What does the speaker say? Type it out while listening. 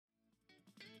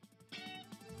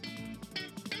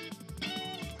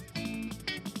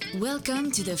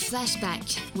Welcome to the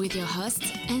Flashback with your hosts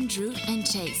Andrew and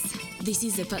Chase. This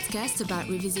is a podcast about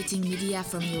revisiting media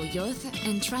from your youth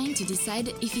and trying to decide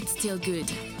if it's still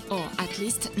good, or at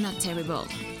least not terrible.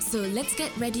 So let's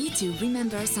get ready to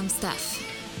remember some stuff.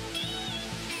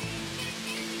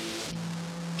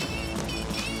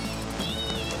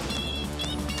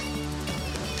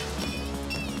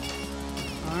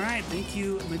 All right, thank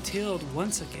you, Mathilde,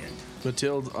 once again.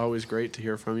 Mathilde, always great to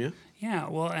hear from you. Yeah,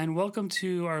 well, and welcome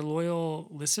to our loyal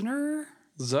listener.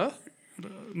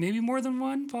 Maybe more than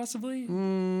one, possibly.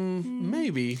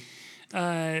 Maybe.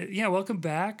 Welcome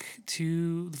back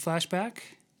to the Flashback.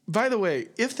 By the way,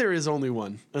 if there is only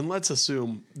one, and let's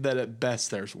assume that at best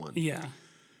there's one. Yeah.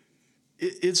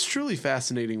 It's truly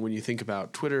fascinating when you think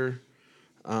about Twitter,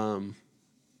 the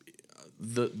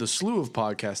slew of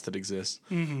podcasts that exist,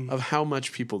 of how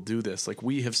much people do this. Like,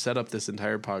 we have set up this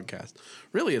entire podcast.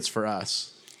 Really, it's for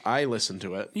us. I listen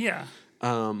to it. Yeah.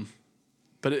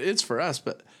 But it's for us.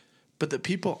 But that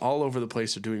people all over the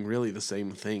place are doing really the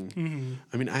same thing.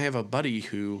 I mean, I have a buddy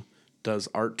who does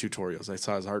art tutorials. I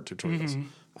saw his art tutorials.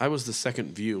 I was the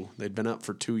second view. They'd been up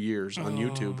for 2 years on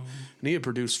YouTube. And he had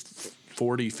produced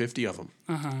 40, 50 of them.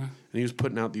 And he was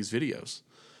putting out these videos.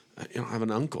 I have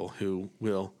an uncle who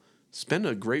will spend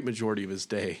a great majority of his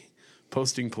day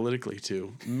posting politically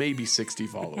to maybe 60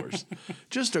 followers.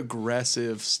 Just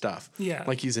aggressive stuff. Yeah.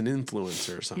 Like he's an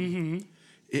influencer or something.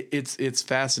 It's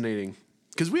fascinating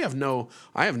because I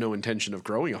have no intention of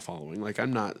growing a following. Like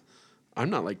I'm not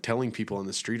like telling people on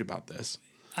the street about this.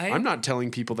 I'm not telling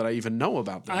people that I even know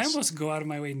about this. I almost go out of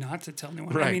my way not to tell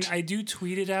anyone. Right. I mean, I do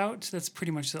tweet it out. That's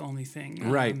pretty much the only thing.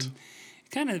 Right.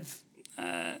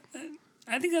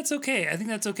 I think that's okay.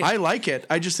 I like it.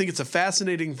 I just think it's a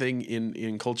fascinating thing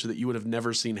in culture that you would have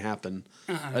never seen happen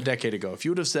a decade ago. If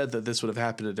you would have said that this would have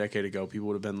happened a decade ago, people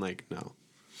would have been like, no.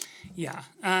 Yeah.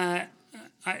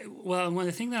 One of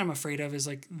the things that I'm afraid of is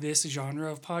like this genre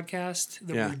of podcast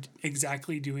that we're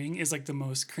exactly doing is like the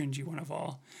most cringy one of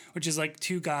all, which is like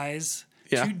two guys,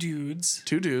 two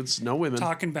dudes, no women,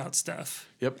 talking about stuff.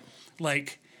 Yep.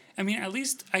 Like, I mean, at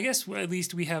least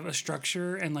we have a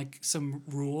structure and like some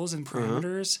rules and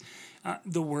parameters.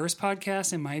 The worst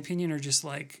podcasts, in my opinion, are just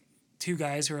like two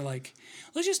guys who are like,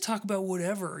 let's just talk about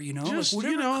whatever, like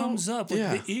whatever comes up,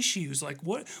 like the issues, like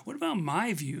what about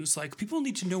my views? Like people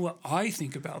need to know what I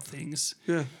think about things.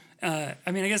 Yeah.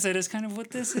 I mean, I guess that is kind of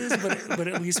what this is, but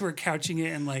at least we're couching it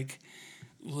and like,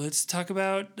 let's talk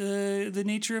about the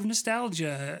nature of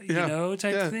nostalgia,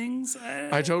 type things.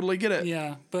 I totally get it.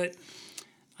 Yeah, but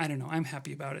I don't know. I'm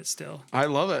happy about it still. I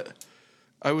love it.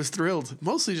 I was thrilled,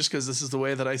 mostly just because this is the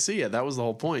way that I see it. That was the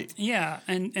whole point. Yeah,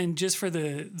 and just for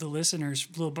the listeners,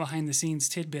 a little behind-the-scenes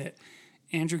tidbit,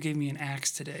 Andrew gave me an axe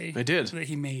today. I did. That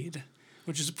he made,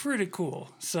 which is pretty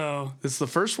cool. So it's the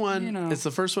first one. It's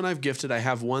the first one I've gifted. I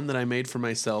have one that I made for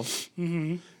myself,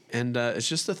 and it's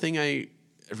just a thing I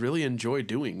really enjoy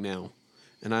doing now.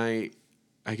 And I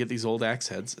get these old axe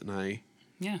heads, and I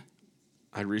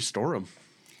restore them.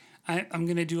 I'm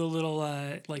going to do a little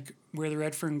like where the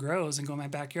red fern grows and go in my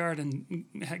backyard and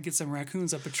get some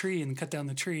raccoons up a tree and cut down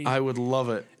the tree. I would love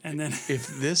it. And then if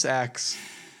this axe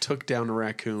took down a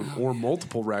raccoon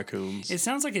multiple raccoons. It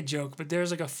sounds like a joke, but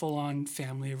there's like a full-on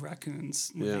family of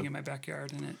raccoons living in my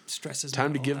backyard, and it stresses me out.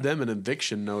 Time to give them an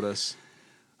eviction notice.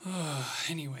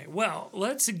 Anyway, well,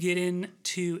 let's get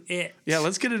into it. Yeah,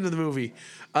 let's get into the movie.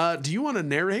 Do you want to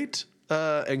narrate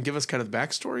and give us kind of the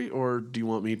backstory, or do you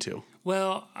want me to?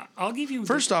 Well, I'll give you...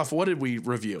 First off, what did we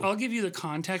review? I'll give you the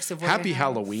context of what Happy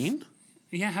Halloween?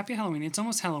 Yeah, Happy Halloween. It's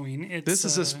almost Halloween. This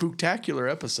is a spooktacular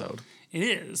episode. It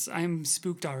is. I'm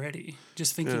spooked already,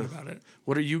 just thinking about it.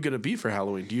 What are you going to be for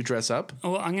Halloween? Do you dress up?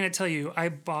 Well, I'm going to tell you. I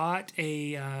bought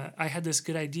I had this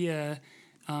good idea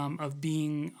of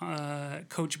being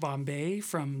Coach Bombay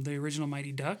from the original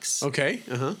Mighty Ducks. Okay,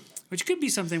 Which could be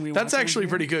something we want. That's actually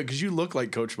pretty good because you look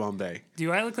like Coach Bombay.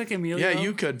 Do I look like Emilio? Yeah,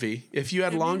 you could be if you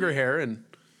had longer hair and.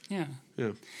 Yeah.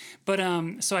 But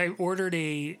so I ordered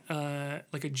a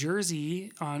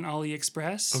jersey on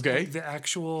AliExpress. Okay. Like the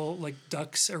actual like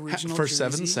Ducks original for jersey.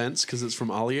 7 cents because it's from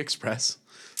AliExpress.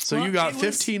 So you got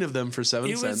 15 of them for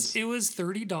 7 cents. It was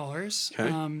 $30.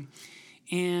 Okay.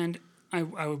 And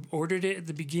I ordered it at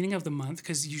the beginning of the month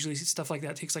because usually stuff like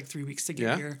that takes like 3 weeks to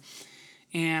get here.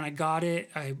 And I got it.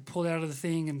 I pulled it out of the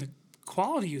thing, and the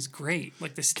quality was great.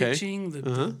 Like the stitching,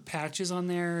 the patches on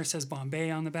there. It says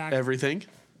Bombay on the back. Everything.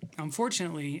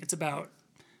 Unfortunately, it's about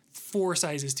 4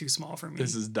 sizes too small for me.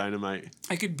 This is dynamite.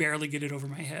 I could barely get it over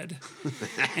my head,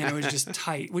 and it was just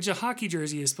tight. Which a hockey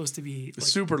jersey is supposed to be like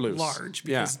super loose, large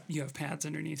because you have pads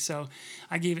underneath. So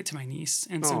I gave it to my niece,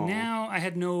 and so now I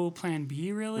had no plan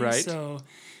B really. Right. So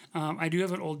I do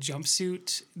have an old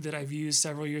jumpsuit that I've used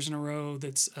several years in a row.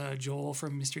 That's Joel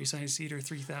from Mystery Science Theater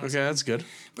 3000. Okay, that's good.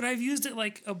 But I've used it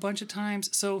like a bunch of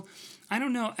times, so I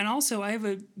don't know. And also, I have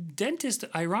a dentist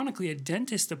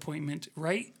appointment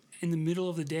right in the middle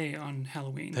of the day on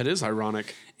Halloween. That is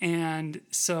ironic. And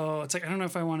so it's like, I don't know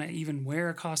if I want to even wear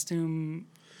a costume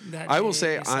that I day. will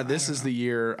say So this is the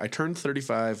year I turned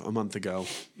 35 a month ago.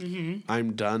 Mm-hmm.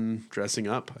 I'm done dressing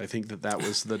up. I think that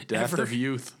was the death of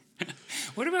youth.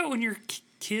 What about when your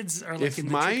kids are like in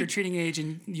the trick-or-treating age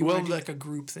and you want to do like a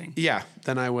group thing? Yeah,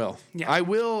 then I will. Yeah. I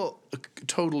will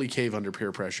totally cave under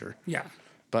peer pressure. Yeah.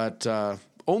 But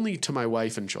only to my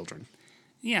wife and children.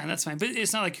 Yeah, that's fine. But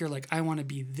it's not like you're like, I want to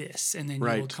be this, and then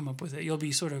you'll come up with it. You'll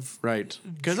be sort of... Right.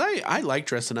 Because I like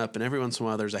dressing up, and every once in a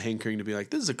while there's a hankering to be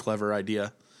like, this is a clever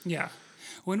idea. Yeah.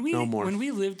 When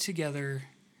we lived together...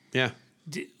 Yeah.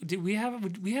 Did we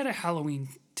had a Halloween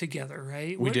together,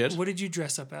 right? We did. What did you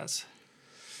dress up as?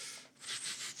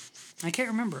 I can't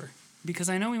remember, because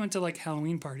I know we went to like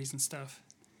Halloween parties and stuff.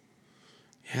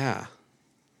 Yeah.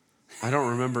 I don't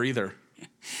remember either.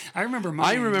 I remember mine.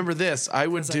 I remember this. I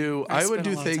would do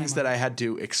things that I had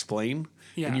to explain,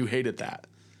 and you hated that.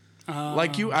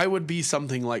 I would be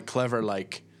something like clever,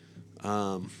 like,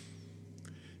 like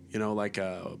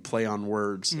a play on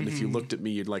words. And if you looked at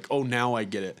me, you'd like, oh, now I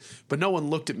get it. But no one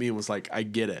looked at me and was like, I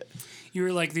get it. You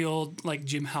were like the old like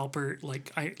Jim Halpert,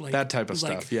 that type of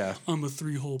stuff. Yeah, I'm a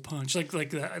 3-hole punch, like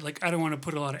that. Like I don't want to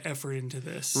put a lot of effort into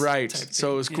this. Right.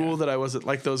 So it was cool that I wasn't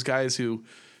like those guys who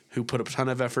put a ton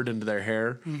of effort into their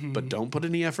hair, but don't put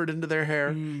any effort into their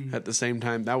hair at the same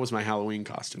time. That was my Halloween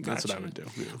costume. That's what I would do.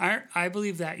 Yeah. I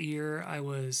believe that year I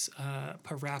was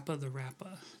Parappa the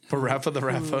Rappa. Parappa the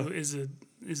Rappa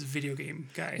is a video game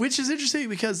guy. Which is interesting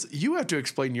because you have to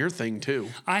explain your thing too.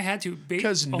 I had to.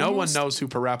 Because no one knows who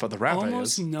Parappa the Rappa is.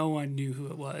 Almost no one knew who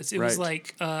it was. It was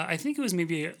like, I think it was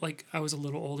maybe like I was a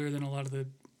little older than a lot of the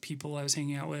people I was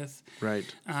hanging out with. Right.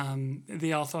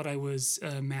 They all thought I was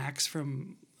Max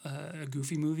from a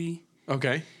Goofy movie.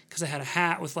 Okay. Because I had a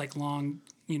hat with like long,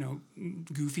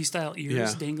 Goofy style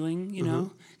ears dangling,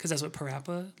 because that's what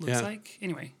Parappa looks like.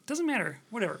 Anyway, doesn't matter.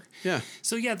 Whatever. Yeah.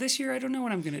 So this year I don't know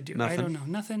what I'm gonna do. Nothing. I don't know.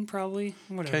 Nothing probably.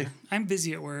 Whatever. Okay. I'm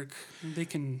busy at work. They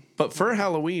can. But for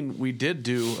Halloween, we did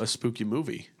do a spooky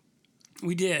movie.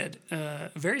 We did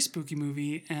a very spooky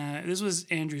movie. This was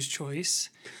Andrew's choice.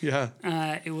 Yeah.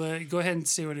 It was. Go ahead and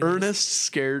say what it Ernest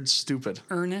Scared Stupid.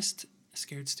 Ernest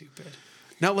Scared Stupid.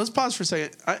 Now, let's pause for a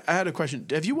second. I had a question.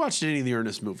 Have you watched any of the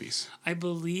Ernest movies? I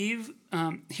believe...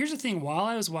 here's the thing. While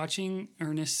I was watching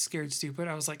Ernest Scared Stupid,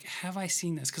 I was like, have I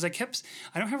seen this? Because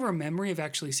I don't have a memory of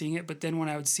actually seeing it, but then when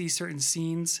I would see certain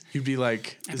scenes... You'd be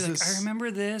like, I remember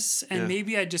this, and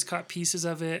maybe I just caught pieces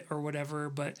of it or whatever,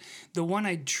 but the one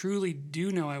I truly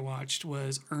do know I watched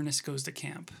was Ernest Goes to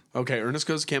Camp. Okay, Ernest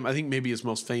Goes to Camp, I think maybe is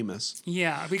most famous.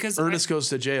 Yeah, because... Ernest Goes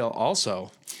to Jail also.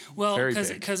 Well,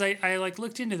 because I like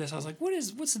looked into this. I was like,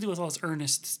 what's the deal with all this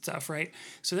Ernest stuff, right?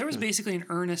 So there was basically an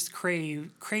Ernest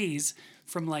craze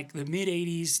from like the mid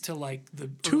 80s to like the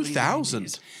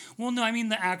 2000. Well, no, I mean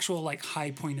the actual like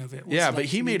high point of it. Was but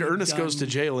he made Ernest Goes to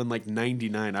Jail in like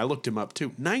 99. I looked him up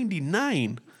too.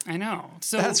 99. I know.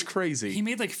 So that's crazy. He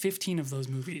made like 15 of those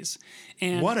movies.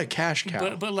 And what a cash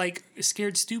cow. But like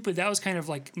Scared Stupid, that was kind of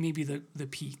like maybe the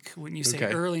peak, wouldn't you say?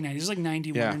 Early 90s. It was like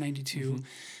 91 or 92.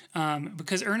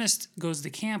 Because Ernest Goes to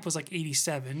Camp was like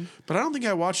 87. But I don't think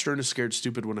I watched Ernest Scared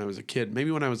Stupid when I was a kid.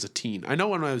 Maybe when I was a teen. I know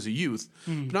when I was a youth,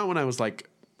 but not when I was like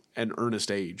an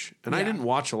Ernest age. And I didn't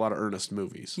watch a lot of Ernest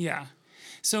movies. Yeah.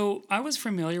 So I was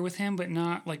familiar with him, but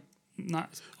not.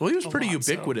 Well, he was pretty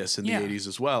ubiquitous in the 80s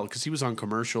as well because he was on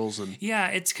commercials and. Yeah,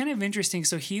 it's kind of interesting.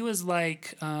 So he was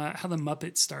like how the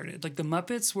Muppets started. Like the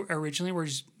Muppets were originally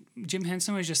Jim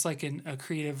Henson was just like a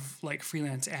creative, like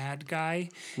freelance ad guy.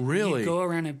 Really? He'd go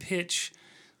around and pitch,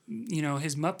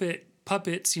 his Muppet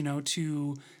puppets,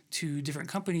 to different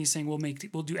companies saying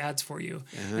we'll do ads for you.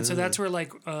 And so that's where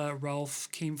like Ralph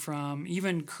came from.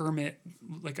 Even Kermit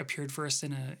like appeared first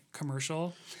in a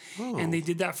commercial. Oh. And they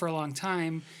did that for a long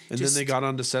time. And then they got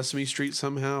onto Sesame Street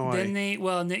somehow. Then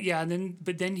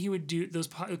then he would do those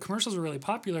commercials were really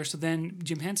popular. So then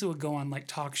Jim Henson would go on like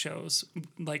talk shows,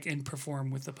 like and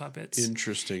perform with the puppets.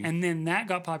 Interesting. And then that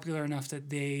got popular enough that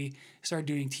they started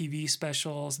doing TV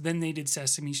specials. Then they did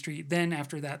Sesame Street. Then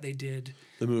after that, they did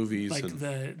the movies, like and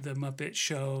the Muppet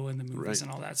Show and the movies Right.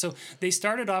 and all that. So they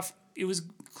started off. It was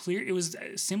clear. It was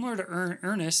similar to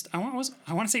Ernest. I want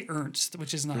to say Ernst,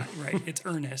 which is not right. It's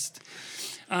Ernest.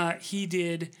 He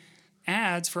did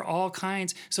ads for all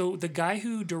kinds. So the guy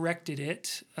who directed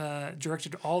it,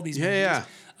 directed all these movies.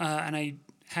 And I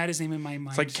had his name in my mind.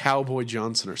 it's like Cowboy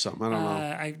Johnson or something. I don't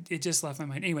know. It just left my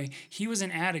mind. Anyway, he was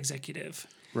an ad executive.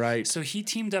 Right. So he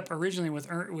teamed up originally with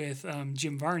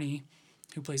Jim Varney,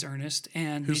 who plays Ernest,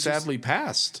 and Who sadly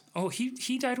passed.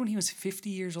 he died when he was 50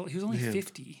 years old. He was only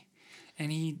 50,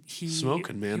 and he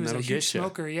Smoking, man, he was that'll a huge get ya.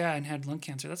 smoker, yeah, and had lung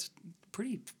cancer.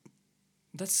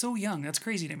 That's so young. That's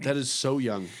crazy to me. That is so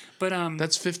young. But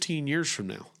That's 15 years from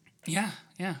now. yeah,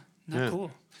 not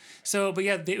cool. So, but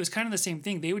yeah, it was kind of the same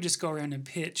thing. They would just go around and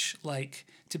pitch like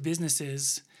to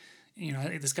businesses. You know,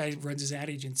 this guy runs his ad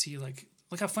agency. Like,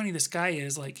 look how funny this guy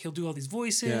is. Like, he'll do all these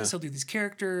voices. Yeah. He'll do these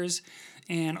characters,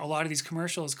 and a lot of these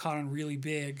commercials caught on really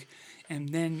big. And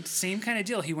then same kind of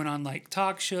deal. He went on like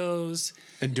talk shows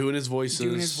And doing his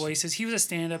voices. He was a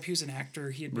stand-up. He was an actor.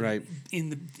 He had been Right. in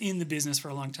the business for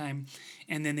a long time.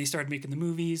 And then they started making the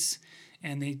movies,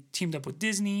 and they teamed up with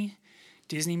Disney.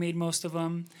 Disney made most of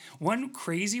them. One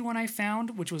crazy one I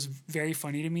found, which was very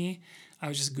funny to me, I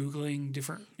was just Googling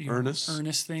different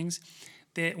Ernest things,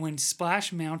 that when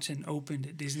Splash Mountain opened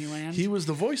at Disneyland, He was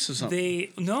the voice of something.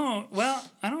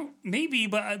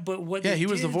 but what Yeah, they he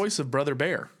was the did- voice of Brother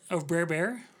Bear. of Brer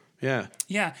Bear. Yeah.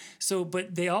 Yeah. So,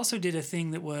 but they also did a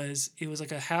thing it was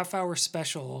like a half-hour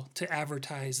special to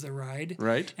advertise the ride.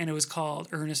 Right. And it was called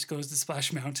Ernest Goes to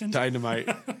Splash Mountain. Dynamite.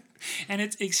 And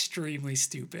it's extremely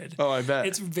stupid. Oh, I bet.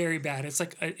 It's very bad. It's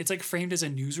like framed as a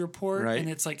news report, Right. and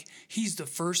it's like he's the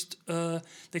first.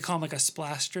 They call him like a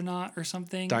splastronaut or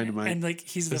something. Dynamite. And like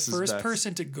he's the This is first best.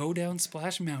 person to go down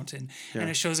Splash Mountain, Yeah. and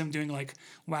it shows him doing like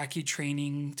wacky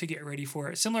training to get ready for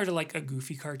it, similar to like a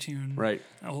Goofy cartoon, Right.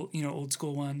 Old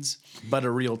school ones, But a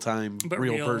real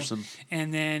real person.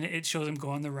 And then it shows him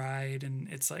go on the ride, and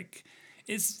it's like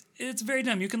it's very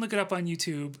dumb. You can look it up on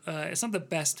YouTube. It's not the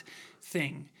best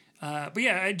thing. But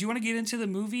yeah, do you want to get into the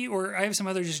movie, or I have some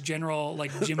other just general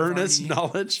like Jim Ernest Varney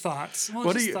knowledge? thoughts? Well,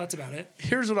 What just do you- thoughts about it.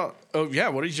 Here's what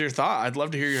what is your thought? I'd love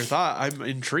to hear your thought. I'm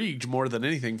intrigued more than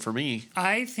anything for me.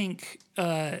 I think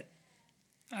I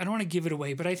don't want to give it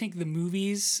away, but I think the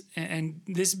movies, and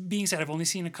this being said, I've only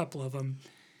seen a couple of them.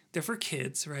 They're for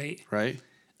kids, right? Right?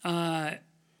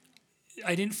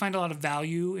 I didn't find a lot of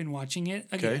value in watching it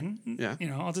again. Yeah.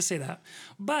 I'll just say that.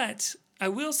 But I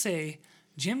will say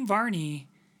Jim Varney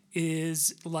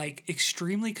is like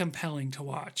extremely compelling to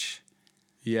watch.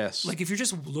 Yes. Like if you're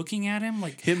just looking at him,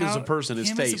 like Him as a person, his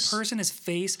him face. as a person, his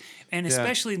face, and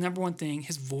especially number one thing,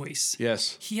 his voice.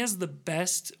 Yes. He has the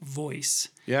best voice.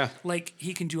 Yeah. Like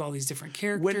he can do all these different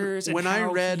characters. When I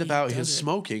how read he about does his it.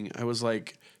 smoking, I was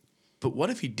like, but what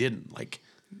if he didn't? Like,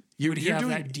 Would he you're have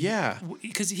doing, that deep, yeah.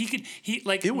 Because he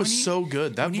like It was when he- so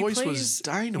good. That when he voice was plays-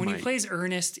 dynamite. When he plays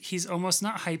Ernest, he's almost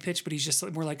not high pitched, but he's just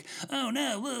more like, oh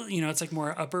no, well, it's like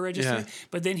more upper register. Yeah.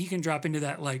 But then he can drop into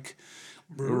that like,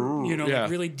 yeah. like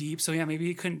really deep. So yeah, maybe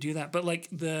he couldn't do that. But like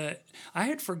I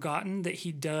had forgotten that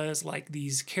he does like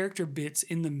these character bits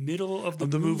in the middle of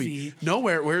the movie.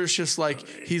 Nowhere, where it's just like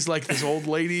he's like this old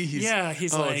lady. He's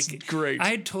It's great. I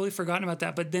had totally forgotten about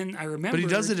that, but then I remember. But he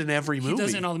does it in every movie. He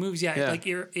does it in all the movies. Yeah,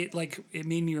 Yeah. it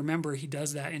made me remember he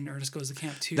does that in Ernest Goes to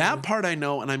Camp too. That part I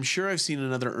know, and I'm sure I've seen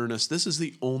another Ernest. This is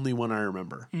the only one I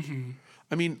remember. Mm-hmm.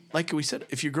 I mean, like we said,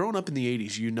 if you're growing up in the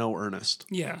 '80s, you know Ernest.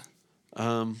 Yeah.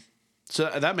 So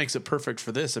that makes it perfect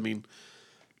for this. I mean,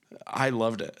 I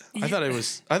loved it. I thought it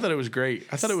was great.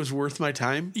 I thought it was worth my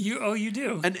time. You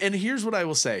do. And here's what I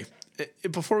will say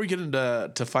before we get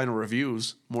into final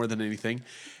reviews. More than anything,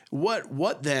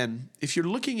 what then? If you're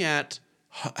looking at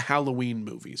Halloween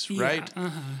movies, right?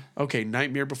 Okay,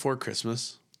 Nightmare Before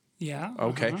Christmas. Yeah.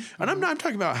 Okay, and I'm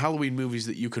talking about Halloween movies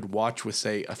that you could watch with,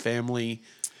 say, a family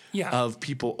of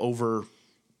people over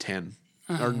 10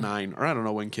 or 9, or I don't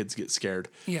know when kids get scared.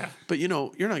 Yeah. But you're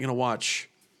not going to watch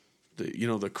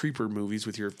the creeper movies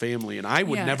with your family, and I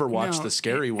would never watch the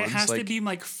scary ones. It has to be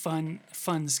like fun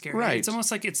scary. Right. It's almost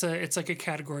like it's like a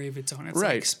category of its own. It's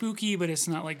Right. like spooky, but it's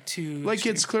not like too like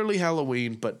extreme. it's clearly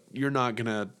Halloween, but you're not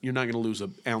gonna lose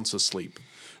an ounce of sleep.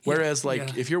 Whereas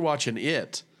if you're watching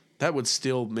it, that would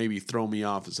still maybe throw me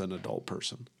off as an adult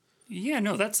person. Yeah,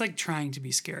 no, that's like trying to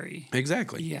be scary.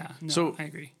 Exactly. Yeah, no, So I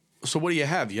agree. So what do you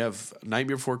have? You have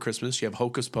Nightmare Before Christmas. You have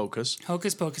Hocus Pocus.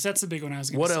 Hocus Pocus, that's the big one I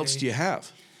was going to say. What else do you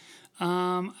have? You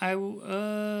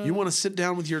want to sit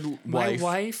down with your my wife.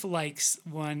 wife likes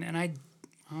one, and I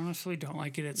honestly don't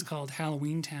like it. It's called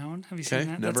Halloween Town. Have you seen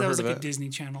that? Never that heard was of like a it. Disney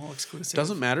Channel exclusive.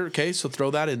 Doesn't matter. Okay, so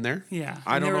throw that in there. Yeah.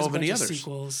 I don't know of any others.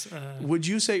 Sequels. Would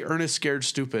you say Ernest Scared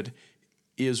Stupid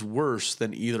is worse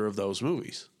than either of those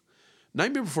movies?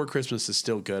 Nightmare Before Christmas is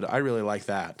still good. I really like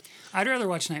that. I'd rather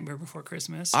watch Nightmare Before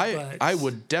Christmas. I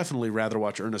would definitely rather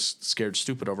watch Ernest Scared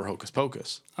Stupid over Hocus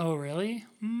Pocus. Oh, really?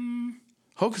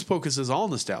 Hocus Pocus is all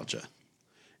nostalgia.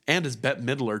 And is Bette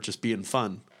Midler just being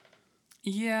fun.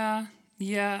 Yeah.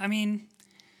 I mean,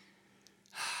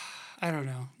 I don't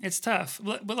know. It's tough.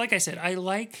 But like I said, I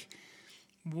like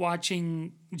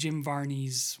watching Jim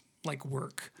Varney's like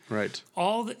work. Right.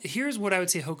 Here's what I would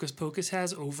say Hocus Pocus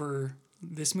has over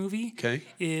this movie. Okay.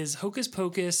 Is Hocus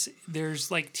Pocus,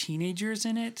 there's like teenagers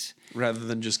in it. Rather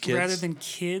than just kids.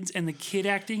 And the kid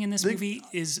acting in this movie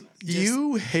is just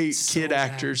you hate so kid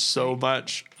actors bad. so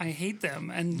much. I hate them,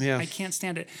 and I can't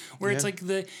stand it. Where it's like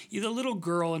the little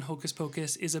girl in Hocus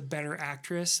Pocus is a better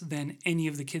actress than any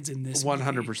of the kids in this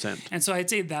 100%. movie. And so I'd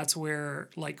say that's where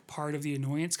like part of the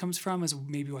annoyance comes from, is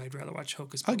maybe why I'd rather watch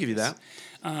Hocus Pocus. I'll give you that.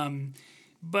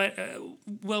 But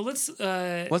let's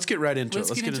get right into it.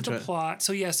 Let's get into the plot.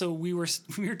 So so we were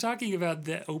talking about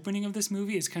the opening of this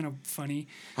movie. It's kind of funny.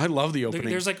 I love the opening.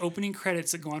 There's like opening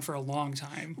credits that go on for a long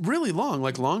time. Really long,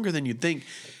 like longer than you'd think.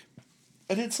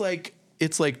 And it's like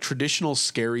traditional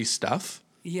scary stuff.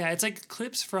 Yeah, it's like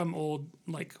clips from old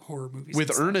like horror movies.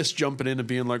 With Ernest jumping in and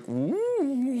being like, "Woo!"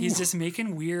 He's just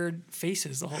making weird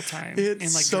faces the whole time. It's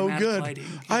and, like, so good. Lighting.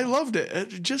 Yeah. I loved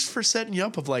it, just for setting you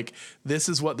up of like, this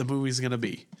is what the movie's gonna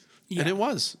be, and it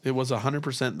was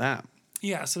 100% that.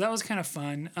 Yeah, so that was kind of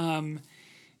fun.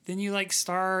 Then you like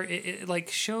it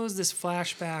like shows this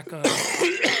flashback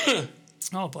of.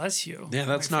 Oh, bless you. Yeah,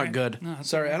 that's not good. No,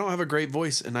 Sorry, okay. I don't have a great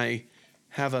voice, and I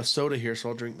have a soda here, so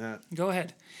I'll drink that. Go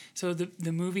ahead. So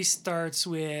the movie starts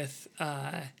with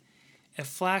a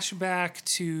flashback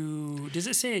to, does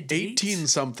it say a date? 18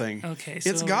 something. Okay.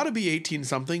 It's got to be 18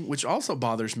 something, which also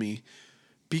bothers me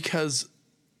because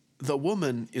the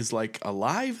woman is like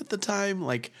alive at the time.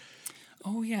 Like,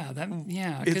 oh yeah,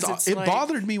 it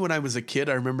bothered me when I was a kid.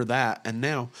 I remember that, and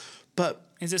now, but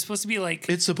is it supposed to be like?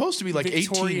 It's supposed to be like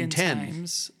Victorian 1810.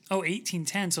 times? Oh,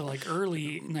 1810. So like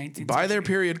early 19th. Buy their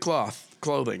period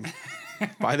clothing.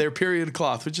 Buy their period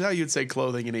cloth, which is how you'd say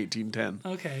clothing in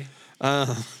 1810. Okay.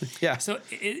 Yeah. So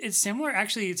it's similar.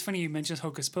 Actually, it's funny you mentioned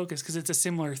Hocus Pocus because it's a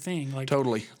similar thing. Like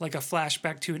Totally. Like a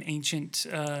flashback to an ancient,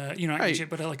 not ancient,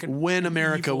 but like when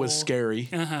America was scary.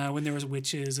 When there was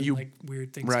witches and like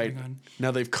weird things right. going on.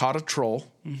 Now they've caught a troll,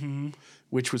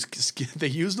 which was they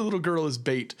used a little girl as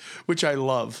bait, which I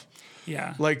love.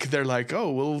 Yeah. Like they're like, oh,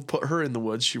 we'll put her in the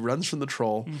woods. She runs from the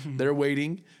troll. They're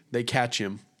waiting. They catch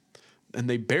him. And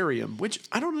they bury him, which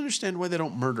I don't understand why they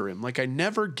don't murder him. Like, I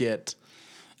never get...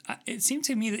 It seemed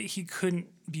to me that he couldn't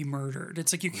be murdered.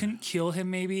 It's like you couldn't kill him,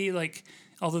 maybe. Like,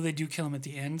 although they do kill him at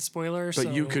the end, spoiler.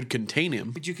 But you could contain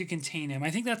him. But you could contain him. I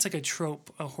think that's like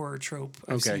a horror trope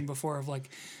I've seen before of like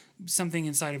something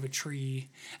inside of a tree.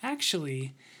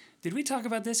 Actually, did we talk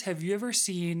about this? Have you ever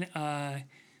seen The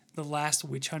Last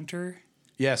Witch Hunter?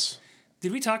 Yes.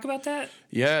 Did we talk about that?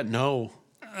 Yeah, no.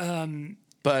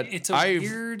 But it's a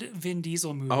weird Vin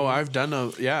Diesel movie. Oh, I've done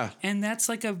and that's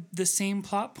like the same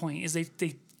plot point is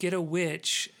they get a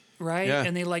witch, right? Yeah.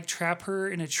 And they like trap her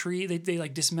in a tree. They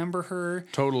like dismember her.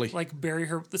 Totally. Like bury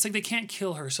her. It's like they can't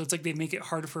kill her, so it's like they make it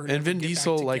harder for her. And Vin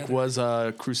Diesel like was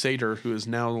a crusader who is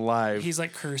now alive. He's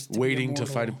like cursed, waiting to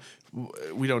fight him.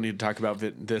 We don't need to talk about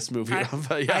this movie.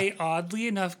 I oddly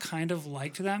enough kind of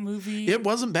liked that movie. It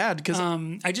wasn't bad because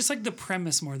I just like the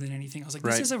premise more than anything. I was like,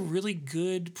 this is a really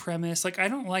good premise. Like, I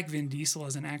don't like Vin Diesel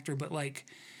as an actor, but like,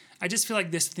 I just feel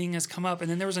like this thing has come up.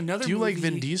 And then there was another. Do you like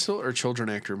Vin Diesel or children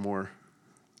actor more?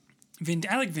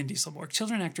 I like Vin Diesel more.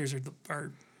 Children actors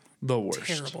are the worst.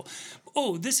 Terrible.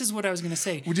 Oh, this is what I was going to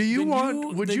say. Would you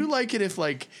like it if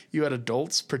like you had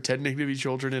adults pretending to be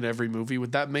children in every movie?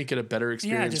 Would that make it a better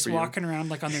experience? Yeah, just walking around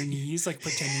like on their knees, like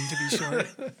pretending to be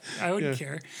short. I wouldn't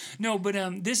care. No,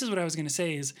 but this is what I was going to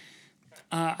say is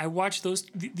I watched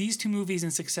these two movies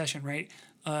in succession, right?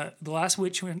 The Last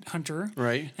Witch Hunter,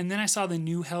 right? And then I saw the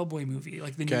new Hellboy movie,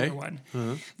 like the newer one.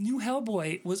 New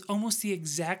Hellboy was almost the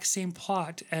exact same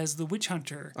plot as the Witch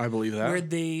Hunter. I believe that, where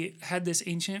they had this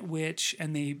ancient witch,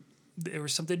 and there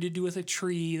was something to do with a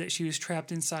tree that she was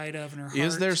trapped inside of, and her heart.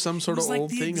 Is there some sort of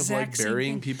old thing of like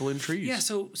burying thing. people in trees? Yeah,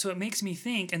 so it makes me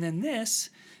think, and then this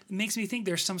makes me think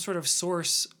there's some sort of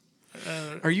source.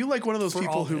 Are you like one of those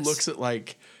people who looks at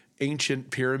like ancient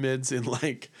pyramids in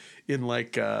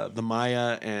the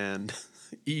Maya and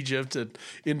Egypt and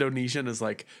Indonesia and is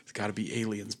like, it's got to be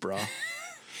aliens, bro?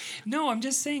 No, I'm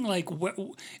just saying, like, what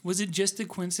was it just a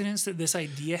coincidence that this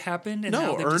idea happened? And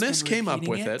No, Ernest came up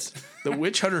with it. The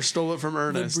witch hunter stole it from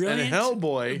Ernest. And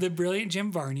Hellboy. The brilliant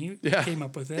Jim Varney came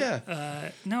up with it.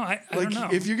 Yeah. No, I don't know.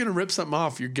 If you're going to rip something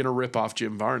off, you're going to rip off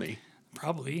Jim Varney.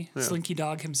 Probably. Yeah. Slinky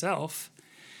Dog himself.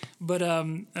 But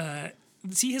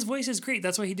see, his voice is great.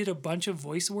 That's why he did a bunch of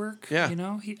voice work. Yeah. You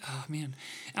know? Oh, man.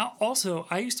 Also,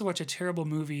 I used to watch a terrible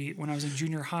movie when I was in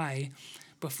junior high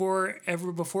before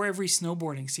every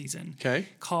snowboarding season. Okay.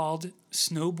 Called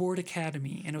Snowboard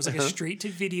Academy. And it was like a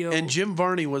straight-to-video. And Jim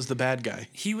Varney was the bad guy.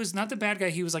 He was not the bad guy.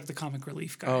 He was like the comic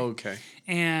relief guy. Oh, okay.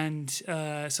 And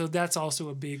so that's also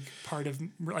a big part of,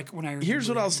 like, when I remember. Here's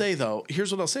what I'll say, though.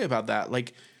 Here's what I'll say about that.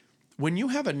 Like, when you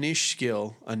have a niche.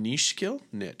 When you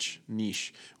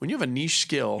have a niche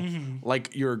skill,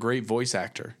 like you're a great voice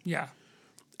actor. Yeah.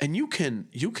 And you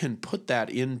can put that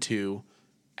into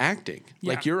acting.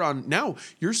 Yeah. Like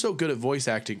you're so good at voice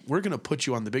acting, we're going to put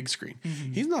you on the big screen.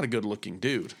 He's not a good looking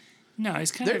dude. No,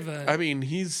 he's kind of I mean,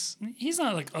 he's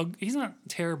not like he's not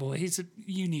terrible. He's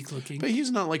unique looking. But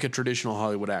he's not like a traditional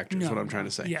Hollywood actor is what I'm trying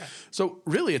to say. Yeah. So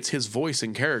really it's his voice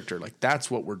and character. Like that's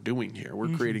what we're doing here.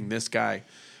 We're creating this guy.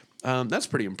 That's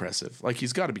pretty impressive. Like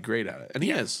he's got to be great at it. And he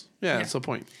is. Yeah, that's the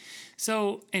point.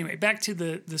 So anyway, back to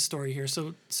the story here.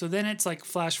 So then it's like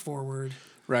flash forward.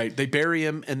 Right. They bury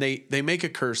him and they make a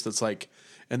curse that's like,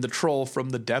 and the troll from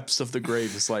the depths of the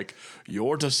grave is like,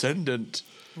 your descendant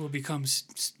will become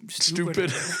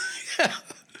stupid. Yeah.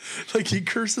 Like he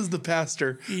curses the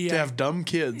pastor to have dumb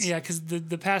kids. Yeah, because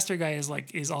the pastor guy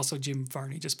is also Jim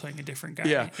Varney, just playing a different guy.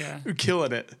 Yeah,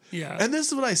 killing it. Yeah. And this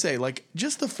is what I say, like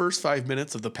just the first 5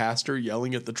 minutes of the pastor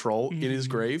yelling at the troll in his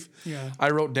grave. Yeah. I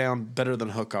wrote down better than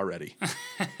Hook already.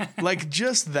 Like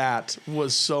just that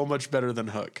was so much better than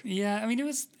Hook. Yeah, I mean it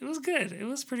was good. It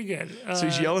was pretty good. So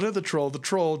he's yelling at the troll. The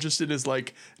troll just in his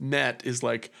like net is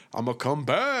like, I'm gonna come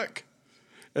back.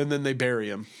 And then they bury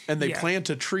him, and they plant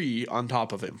a tree on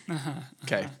top of him.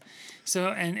 Okay. So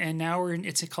and now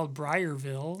it's called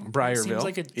Briarville. Briarville, seems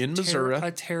like in Missouri.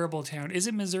 A terrible town. Is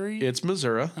it Missouri? It's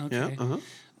Missouri. Okay. Yeah.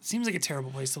 Seems like a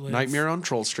terrible place to live. Nightmare on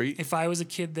Troll Street. If I was a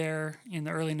kid there in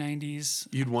the early 90s,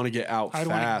 you'd want to get out fast. I'd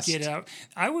want to get out.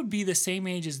 I would be the same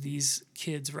age as these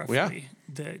kids, roughly.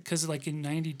 Yeah. Because like in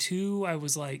 92, I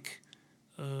was like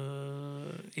 8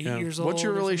 years old. What's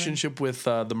your relationship with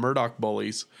the Murdoch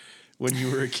bullies? When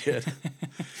you were a kid.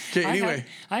 Okay, anyway.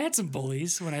 I had some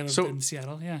bullies when I lived in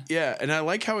Seattle, yeah. Yeah, and I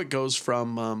like how it goes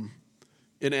from,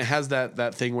 and it has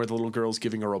that thing where the little girl's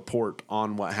giving a report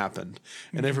on what happened.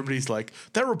 And everybody's like,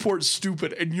 that report's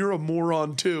stupid and you're a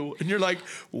moron too. And you're like,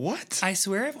 what? I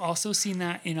swear I've also seen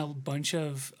that in a bunch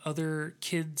of other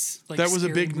kids. Like that was a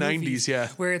big movies, 90s, yeah.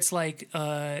 Where it's like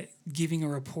giving a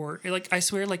report. Like I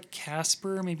swear like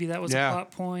Casper, maybe that was a plot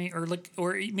point.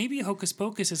 Or maybe Hocus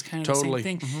Pocus is kind of the same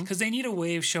thing. Because they need a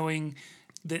way of showing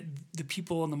that the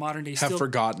people in the modern day have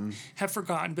forgotten,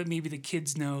 but maybe the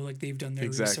kids know, like they've done their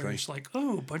research, like,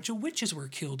 oh, a bunch of witches were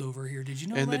killed over here. Did you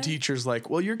know? And that? The teacher's like,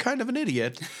 well, you're kind of an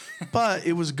idiot, but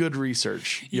it was good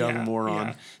research, young moron.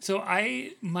 Yeah. So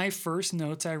my first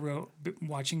notes I wrote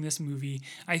watching this movie,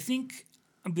 I think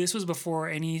this was before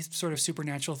any sort of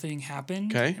supernatural thing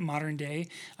happened in modern day.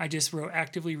 I just wrote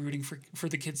actively rooting for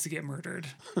the kids to get murdered.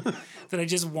 That I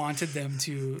just wanted them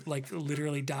to like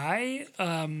literally die.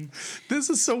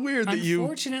 This is so weird that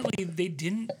unfortunately they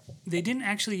don't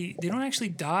actually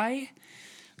die.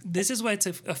 This is why it's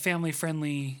a family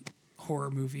friendly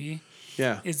horror movie.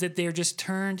 Yeah. Is that they're just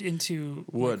turned into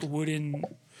like, wooden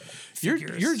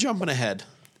figures. You're jumping ahead.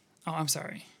 Oh, I'm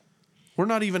sorry. We're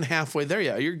not even halfway there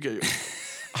yet. You're good.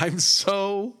 I'm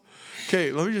so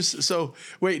okay. Let me just. So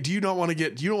wait. Do you don't want to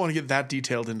get that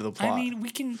detailed into the plot? I mean, we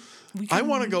can. I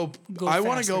want to go. I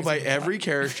want to go by every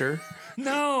character.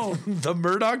 No. The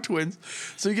Murdoch twins.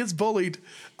 So he gets bullied.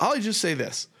 I'll just say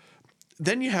this.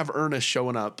 Then you have Ernest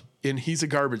showing up, and he's a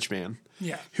garbage man.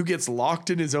 Yeah. Who gets locked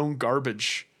in his own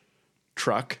garbage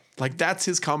truck. Like that's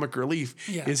his comic relief.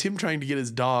 Yeah. Is him trying to get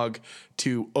his dog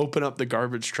to open up the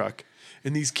garbage truck,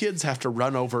 and these kids have to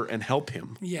run over and help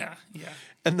him. Yeah. Yeah.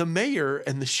 And the mayor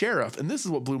and the sheriff, and this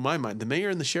is what blew my mind. The mayor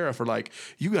and the sheriff are like,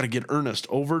 you got to get Ernest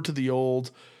over to the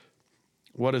old,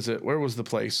 what is it? Where was the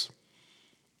place?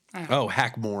 Oh,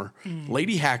 Hackmore.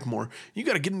 Lady Hackmore. You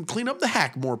got to get him clean up the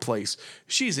Hackmore place.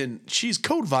 She's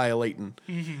code violating.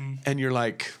 And you're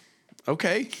like,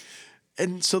 okay.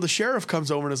 And so the sheriff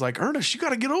comes over and is like, Ernest, you got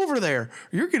to get over there.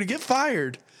 Or you're going to get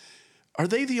fired. Are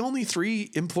they the only 3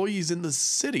 employees in the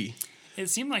city? It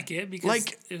seemed like it because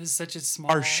it was such a small.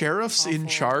 Are sheriffs in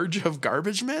charge of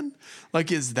garbage men?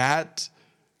 Like, is that?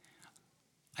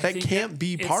 That can't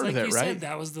be part of it, right? Said,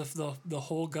 that was the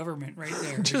whole government right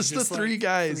there. just the three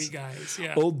guys. 3 guys,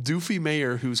 yeah. Old doofy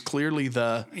mayor, who's clearly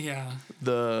the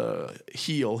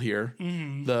heel here,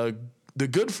 the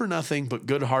good for nothing but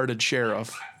good-hearted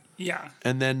sheriff. Yeah,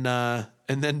 and then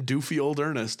doofy old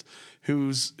Ernest,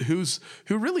 who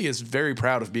really is very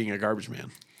proud of being a garbage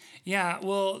man. Yeah.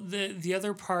 Well, the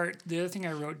other thing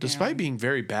I wrote down, despite being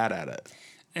very bad at it,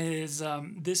 is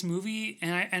this movie,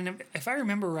 and if I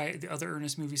remember right, the other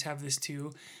Ernest movies have this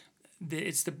too.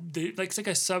 It's it's like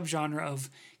a subgenre of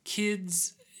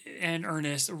kids and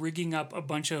Ernest rigging up a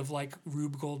bunch of like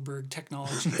Rube Goldberg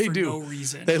technology for no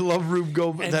reason. They love Rube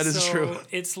Goldberg. That is true.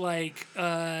 It's like,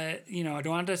 I don't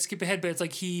want to skip ahead, but it's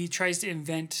like he tries to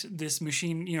invent this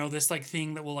machine, this like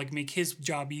thing that will like make his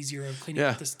job easier of cleaning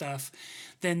up the stuff.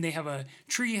 Then they have a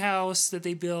tree house that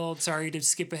they build. Sorry to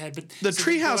skip ahead, but the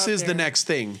tree house is the next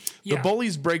thing. Yeah. The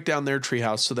bullies break down their tree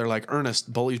house, so they're like,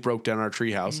 Ernest, bullies broke down our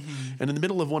tree house. And in the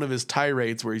middle of one of his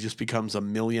tirades where he just becomes a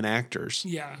million actors.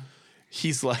 Yeah.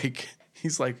 He's like,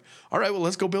 all right, well,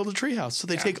 let's go build a treehouse. So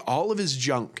they take all of his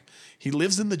junk. He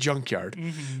lives in the junkyard.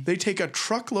 They take a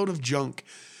truckload of junk.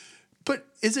 But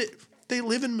they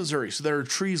live in Missouri, so there are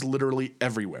trees literally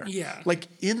everywhere. Yeah. Like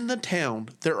in the town,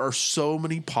 there are so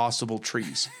many possible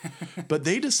trees. But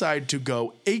they decide to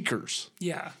go acres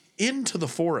into the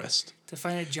forest. To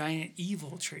find a giant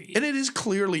evil tree. And it is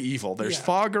clearly evil. There's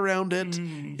fog around it.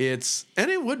 And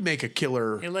it would make a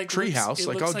killer tree house.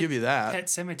 I'll give you that. Pet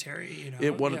Cemetery,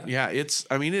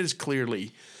 It is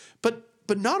clearly. But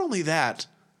not only that,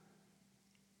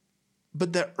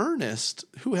 but that Ernest,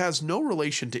 who has no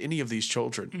relation to any of these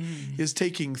children, is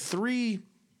taking 3,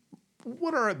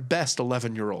 what are at best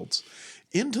 11-year-olds,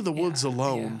 into the woods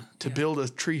alone to build a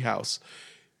tree house.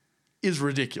 Is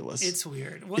ridiculous. It's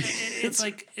weird. Well, it's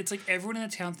like everyone in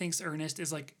the town thinks Ernest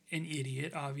is like an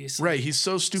idiot, obviously. Right, he's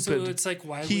so stupid. So it's like,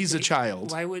 why he's a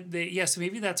child. Why would they? Yeah, so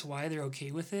maybe that's why they're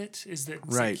okay with it. Is that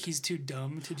like he's too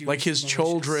dumb to do like his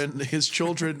children,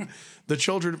 the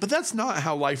children. But that's not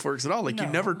how life works at all. Like you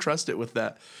never trust it with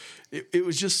that. It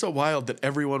was just so wild that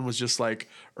everyone was just like,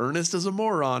 Ernest is a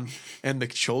moron, and the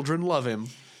children love him.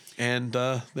 And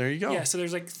there you go. Yeah, so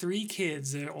there's like 3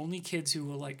 kids. They're only kids who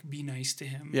will like be nice to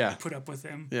him. Yeah. Put up with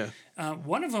him. Yeah.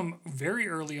 One of them very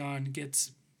early on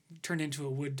gets turned into a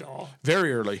wood doll.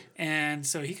 Very early. And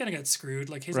so he kind of got screwed.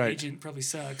 Like his agent probably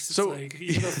sucks. It's so, like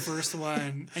you're the first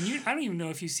one. And I don't even know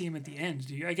if you see him at the end,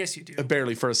 do you? I guess you do.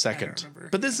 Barely for a second. I don't remember.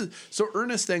 But this is so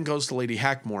Ernest then goes to Lady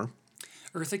Hackmore.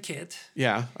 Eartha Kitt.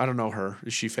 Yeah, I don't know her.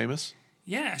 Is she famous?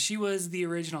 Yeah, she was the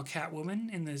original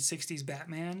Catwoman in the 60s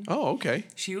Batman. Oh, okay.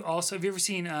 She also, have you ever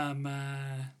seen,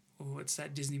 what's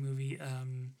that Disney movie?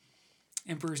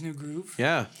 Emperor's New Groove?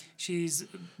 Yeah. She's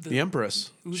the Empress.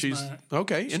 Uzma. She's,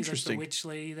 okay, she's interesting. Like the witch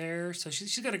lady there. So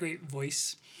she's got a great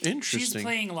voice. Interesting. She's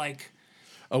playing like...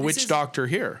 a witch doctor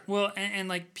here. Well, and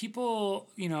like people,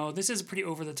 this is a pretty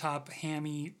over-the-top,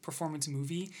 hammy performance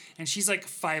movie, and she's like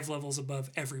 5 levels above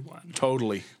everyone.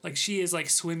 Totally. Like she is like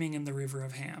swimming in the river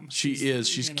of ham.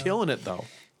 She's killing it though.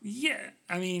 Yeah,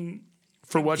 I mean...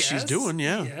 for what she's doing,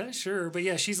 yeah. Yeah, sure. But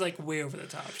yeah, she's like way over the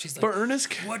top. She's like, but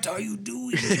Ernest, what are you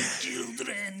doing,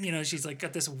 children? She's like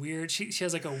got this weird, she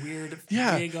has like a weird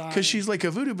wig on. Because she's like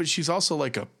a voodoo, but she's also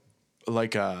like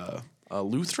a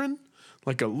Lutheran.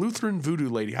 Like a Lutheran voodoo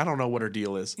lady. I don't know what her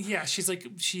deal is. Yeah, she's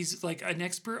like an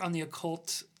expert on the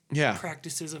occult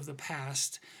practices of the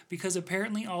past. Because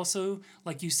apparently also,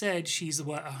 like you said, she's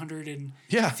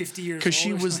 150 years old. Because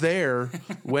she was there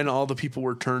when all the people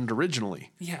were turned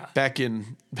originally. Yeah. Back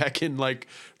in like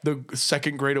the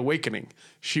Second Great Awakening.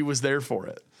 She was there for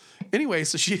it. Anyway,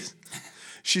 so she's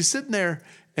sitting there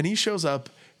and he shows up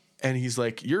and he's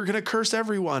like, you're going to curse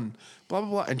everyone, blah, blah,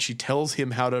 blah. And she tells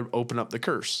him how to open up the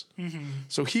curse. Mm-hmm.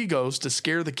 So he goes to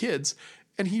scare the kids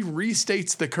and he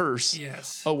restates the curse,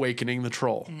 awakening the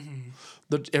troll.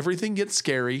 Mm-hmm. Everything gets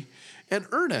scary. And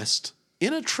Ernest,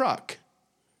 in a truck,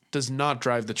 does not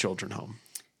drive the children home.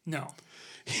 No.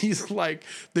 He's like,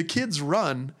 the kids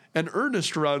run and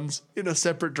Ernest runs in a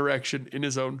separate direction in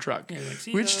his own truck,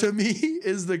 which to me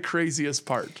is the craziest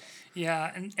part.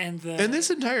 Yeah, and this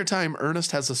entire time,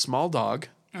 Ernest has a small dog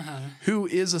who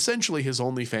is essentially his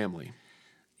only family.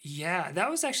 Yeah, that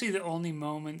was actually the only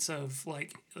moments of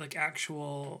like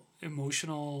actual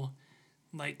emotional,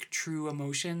 like true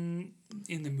emotion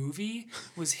in the movie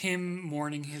was him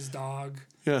mourning his dog.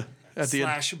 Yeah, at the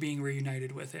end. / being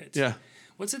reunited with it. Yeah.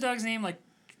 What's the dog's name? Like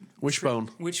Wishbone.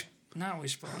 Not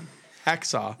Wishbone.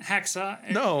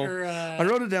 Hacksaw. No, I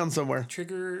wrote it down somewhere.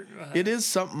 Trigger. It is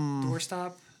something.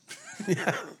 Doorstop.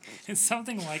 Yeah. It's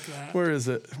something like that. Where is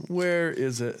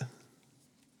it?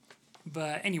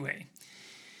 But anyway.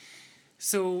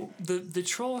 So the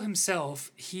troll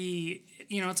himself, he,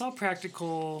 it's all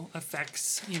practical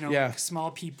effects, Yeah. like small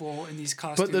people in these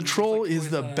costumes. But the troll with, is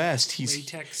the with, best. He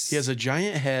has a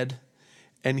giant head,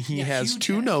 and he has huge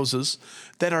 2 head. noses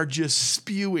that are just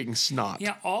spewing snot.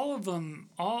 Yeah, all of them,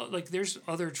 there's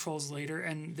other trolls later,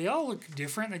 and they all look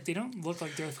different. Like, they don't look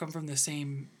like they've come from the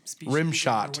same species.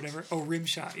 Rimshot. Or whatever. Oh,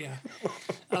 Rimshot, yeah.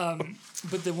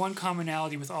 But the one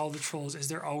commonality with all the trolls is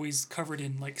they're always covered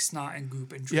in, like, snot and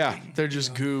goop and dripping. Yeah, they're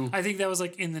just goo. I think that was,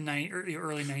 like, in the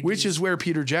early 90s. Which is where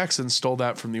Peter Jackson stole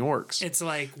that from the orcs. It's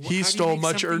like, he stole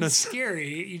much Ernest.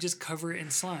 Scary, you just cover it in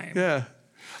slime. Yeah.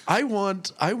 I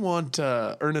want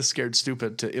Ernest Scared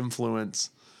Stupid to influence,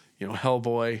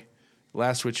 Hellboy,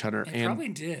 Last Witch Hunter, probably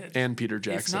did. and Peter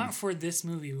Jackson. If not for this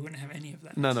movie, we wouldn't have any of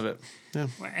that. None of it. Yeah.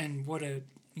 And what a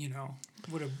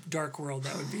dark world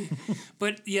that would be.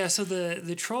 But yeah, so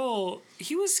the troll,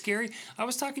 he was scary. I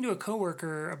was talking to a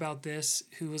coworker about this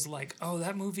who was like, "Oh,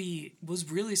 that movie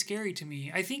was really scary to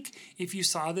me." I think if you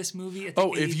saw this movie at the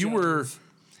age if you were of,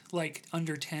 like,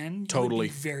 under 10, totally,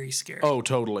 you would be very scared. Oh,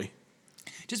 totally.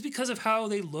 Just because of how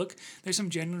they look, there's some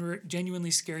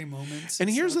genuinely scary moments. And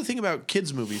here's the thing about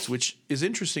kids' movies, which is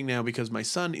interesting now because my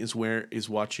son is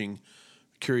watching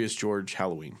Curious George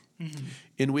Halloween,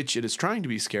 in which it is trying to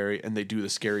be scary, and they do the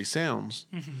scary sounds,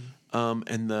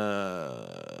 and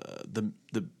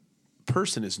the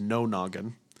person is No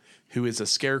Noggin, who is a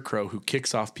scarecrow who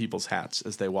kicks off people's hats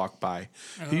as they walk by,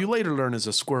 who you later learn is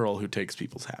a squirrel who takes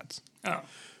people's hats. Oh.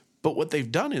 But what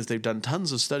they've done is they've done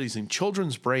tons of studies, and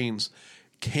children's brains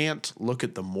can't look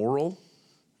at the moral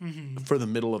for the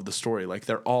middle of the story. Like,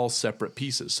 they're all separate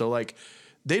pieces. So, like,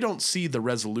 they don't see the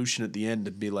resolution at the end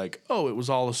and be like, oh, it was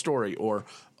all a story, or,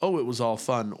 oh, it was all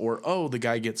fun, or, oh, the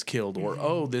guy gets killed, or,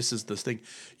 oh, this is this thing.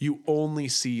 You only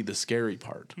see the scary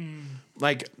part.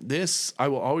 Like this, I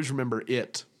will always remember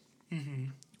It.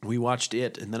 We watched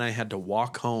It, and then I had to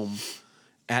walk home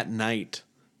at night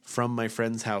from my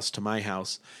friend's house to my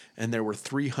house, and there were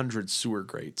 300 sewer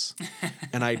grates.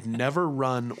 And I'd never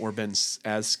run or been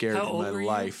as scared in my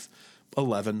life.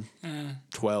 11,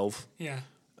 12. Yeah.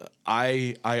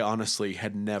 I honestly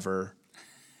had never.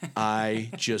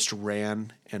 I just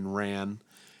ran and ran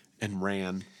and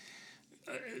ran.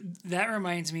 That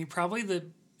reminds me, probably the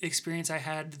experience I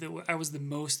had that I was the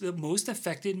most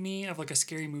affected me of, like, a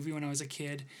scary movie when I was a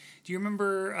kid. Do you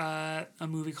remember a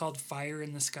movie called Fire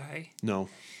in the Sky? No.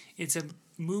 It's a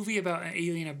movie about an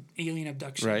alien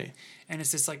abduction. Right. And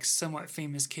it's this, like, somewhat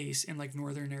famous case in, like,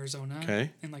 northern Arizona. Okay.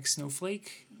 In, like,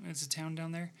 Snowflake. It's a town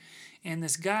down there. And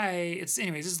this guy,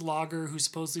 this logger who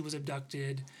supposedly was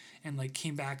abducted and, like,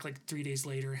 came back, like, 3 days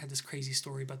later and had this crazy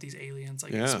story about these aliens,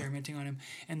 like, experimenting on him.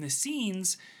 And the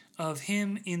scenes of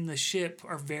him in the ship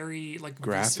are very, like,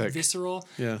 graphic, visceral.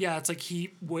 Yeah. Yeah, it's like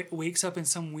he wakes up in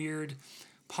some weird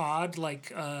pod,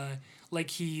 like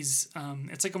he's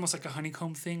it's like almost like a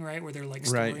honeycomb thing, right, where they're, like,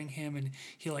 storing him, and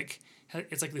he, like,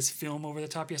 it's like this film over the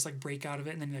top. He has to, like, break out of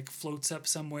it, and then he, like, floats up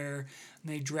somewhere,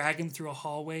 and they drag him through a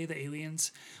hallway, the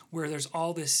aliens, where there's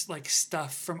all this, like,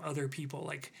 stuff from other people,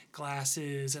 like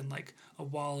glasses and, like, a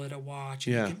wallet, a watch.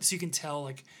 And so you can tell,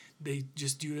 like, they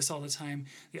just do this all the time.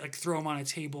 They, like, throw him on a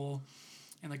table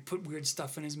and, like, put weird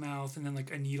stuff in his mouth, and then, like,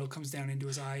 a needle comes down into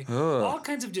his eye. All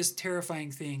kinds of just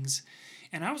terrifying things.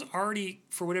 And I was already,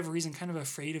 for whatever reason, kind of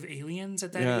afraid of aliens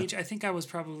at that age. I think I was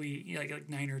probably like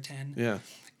 9 or 10. Yeah.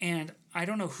 And I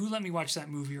don't know who let me watch that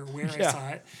movie or where I saw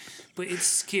it, but it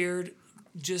scared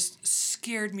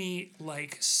me,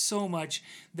 like, so much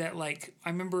that, like, I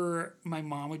remember my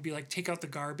mom would be like, take out the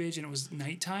garbage, and it was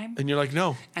nighttime. And you're like,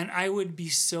 no. And I would be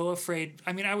so afraid.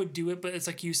 I mean, I would do it, but it's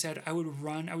like you said, I would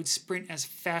run. I would sprint as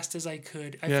fast as I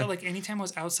could. I felt like anytime I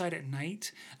was outside at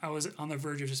night, I was on the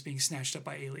verge of just being snatched up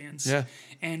by aliens. Yeah.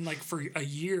 And, like, for a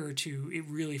year or two, it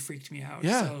really freaked me out.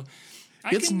 Yeah. So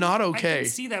it's not okay. I can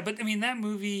see that. But, I mean, that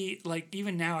movie, like,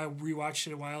 even now, I rewatched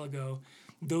it a while ago.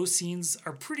 Those scenes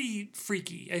are pretty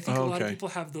freaky. I think a lot of people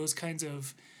have those kinds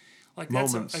of, like,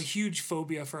 moments. That's a huge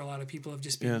phobia for a lot of people of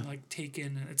just being like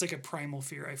taken. It's like a primal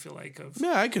fear, I feel like.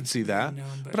 I could see that.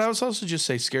 Unknown, but I was also just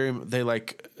say scary. They,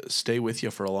 like, stay with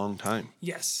you for a long time.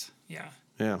 Yes. Yeah.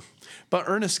 Yeah. But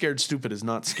Ernest Scared Stupid is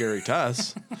not scary to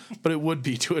us, but it would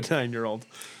be to a 9-year-old.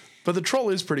 But the troll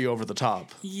is pretty over the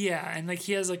top. Yeah, and, like,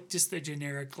 he has, like, just the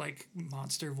generic, like,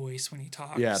 monster voice when he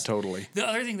talks. Yeah, totally. The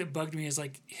other thing that bugged me is,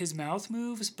 like, his mouth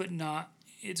moves, but not.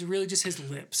 It's really just his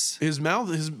lips. His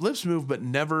lips move, but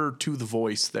never to the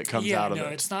voice that comes out of it. Yeah,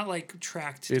 no, it's not, like,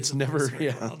 tracked. It's never.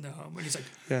 Well, no, but he's like.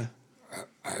 Yeah.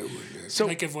 So,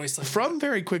 like a voice like from that.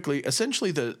 Very quickly,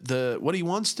 essentially the what he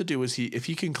wants to do is if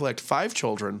he can collect 5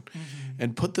 children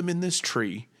and put them in this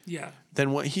tree Yeah.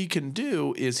 then what he can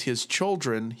do is his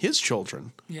children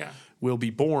Yeah. will be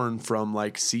born from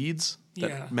like seeds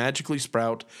that magically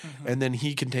sprout, and then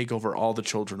he can take over all the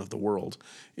children of the world,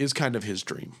 is kind of his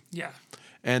dream. Yeah.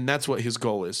 And that's what his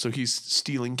goal is. So he's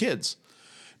stealing kids.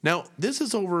 Now, this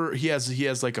is over. He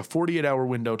has like a 48-hour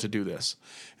window to do this.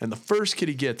 And the first kid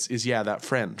he gets is, that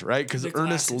friend, right? Because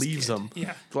Ernest leaves him.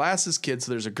 Yeah. Glasses kid.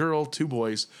 So there's a girl, 2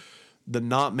 boys. The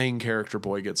not main character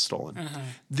boy gets stolen.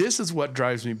 This is what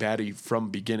drives me batty from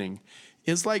beginning.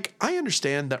 Is like, I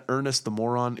understand that Ernest the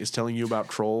moron is telling you about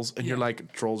trolls. And you're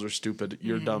like, trolls are stupid.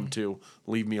 You're dumb too.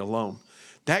 Leave me alone.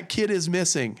 That kid is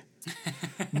missing.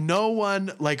 No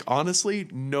one, like honestly,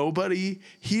 nobody.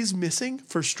 He's missing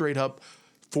for straight up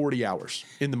 40 hours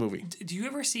in the movie. Do you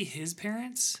ever see his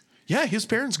parents? Yeah, his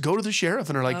parents go to the sheriff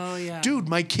and are like, dude,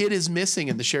 my kid is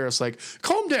missing. And the sheriff's like,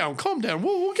 calm down.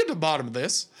 We'll get to the bottom of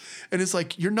this. And it's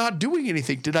like, you're not doing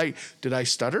anything. Did I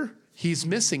stutter? He's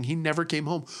missing. He never came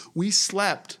home. We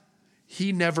slept.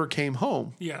 He never came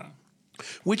home. Yeah.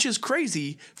 Which is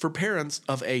crazy for parents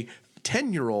of a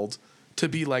 10-year-old to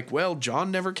be like, well,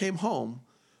 John never came home.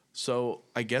 So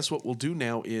I guess what we'll do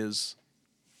now is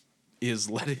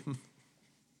let him...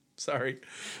 Sorry.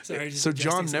 So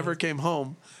John never came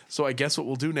home. So I guess what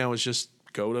we'll do now is just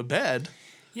go to bed.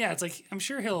 Yeah, it's like, I'm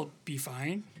sure he'll be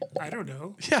fine. I don't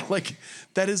know. Yeah, like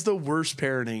that is the worst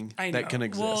parenting that can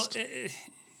exist. Well,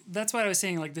 that's why I was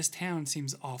saying, like, this town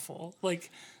seems awful. Like,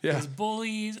 Yeah. there's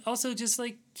bullies. Also, just,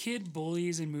 like, kid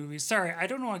bullies in movies. Sorry, I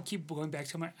don't know why I keep going back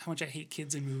to how much I hate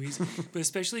kids in movies. But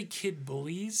especially kid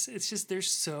bullies. It's just, they're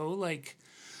so, like,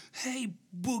 hey,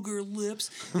 booger lips.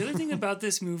 The other thing about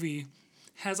this movie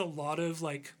has a lot of,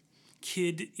 like,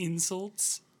 kid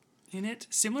insults in it.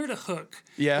 Similar to Hook.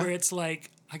 Yeah. Where it's,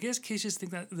 like, I guess kids just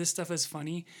think that this stuff is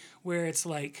funny. Where it's,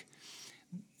 like...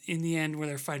 in the end where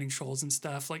they're fighting trolls and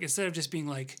stuff, like instead of just being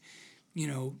like,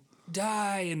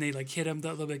 die and they like hit him,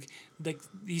 they'll be like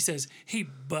he says, hey,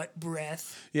 butt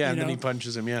breath. Yeah, and then he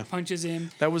punches him. Yeah, punches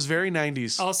him. That was very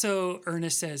 90s. Also,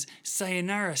 Ernest says,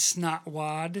 sayonara,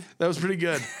 snotwad. That was pretty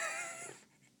good.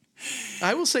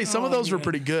 I will say some of those were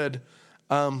pretty good.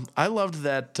 I loved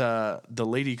that the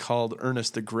lady called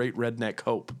Ernest the Great Redneck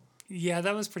Hope. Yeah,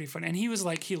 that was pretty fun. And he was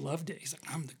like, he loved it. He's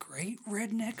like, I'm the great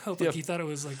redneck hope. Like, he thought it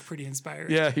was like pretty inspiring.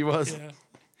 Yeah, he was. Yeah.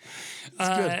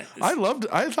 It's good.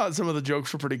 I thought some of the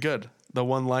jokes were pretty good. The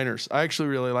one-liners. I actually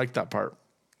really liked that part.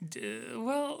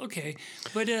 Well, okay.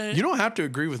 But you don't have to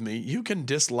agree with me. You can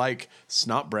dislike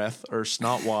snot breath or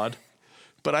snot wad.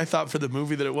 But I thought for the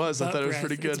movie that it was, I thought it was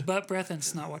pretty good. It's butt breath and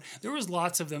snot wad. There was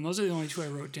lots of them. Those are the only 2 I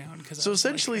wrote down. So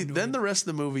essentially, then the rest of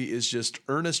the movie is just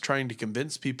Ernest trying to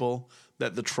convince people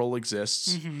that the troll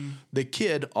exists. Mm-hmm. The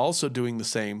kid also doing the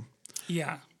same.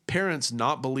 Yeah. Parents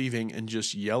not believing and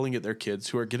just yelling at their kids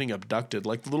who are getting abducted.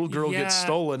 Like the little girl gets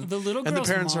stolen. The little girl's and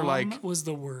the parents are like, was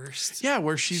the worst. Yeah,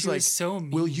 where she's like, so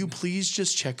mean. Will you please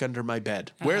just check under my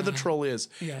bed where the troll is?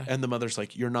 Yeah. And the mother's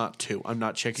like, you're not 2. I'm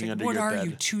not checking under your bed. What are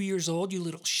you, 2 years old, you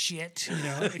little shit?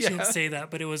 She didn't say that,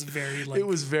 but it was very like. It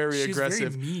was very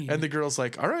aggressive. Very mean. And the girl's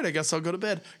like, all right, I guess I'll go to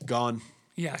bed. Gone.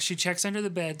 Yeah, she checks under the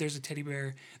bed. There's a teddy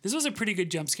bear. This was a pretty good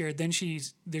jump scare. Then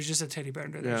there's just a teddy bear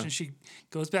under there. And she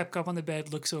goes back up on the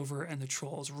bed, looks over, and the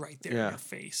troll's right there in her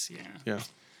face. Yeah. Yeah.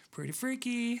 Pretty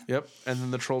freaky. Yep. And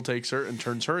then the troll takes her and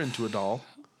turns her into a doll.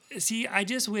 See, I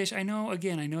just wish, I know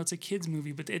it's a kid's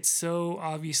movie, but it's so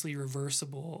obviously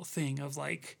reversible thing of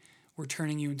like, we're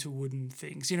turning you into wooden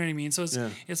things. You know what I mean? So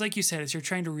it's like you said, you're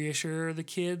trying to reassure the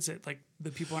kids that like the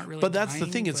people aren't really But that's dying,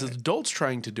 the thing, it's adults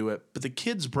trying to do it, but the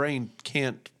kid's brain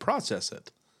can't process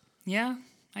it. Yeah,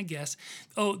 I guess.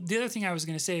 Oh, the other thing I was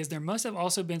going to say is there must have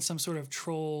also been some sort of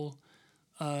troll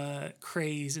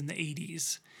craze in the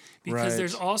 80s. Because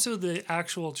there's also the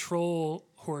actual troll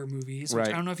horror movies. Which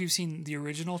I don't know if you've seen the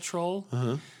original Troll.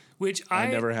 Uh-huh. Which I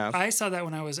never have. I saw that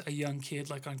when I was a young kid,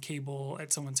 like on cable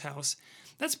at someone's house.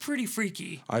 That's pretty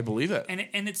freaky. I believe it.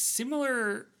 And it's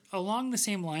similar along the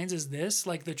same lines as this.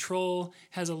 Like the troll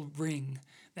has a ring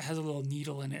that has a little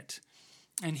needle in it.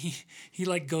 And he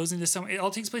like goes into it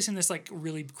all takes place in this like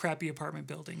really crappy apartment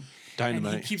building.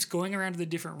 Dynamite. And he keeps going around to the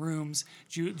different rooms.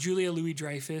 Julia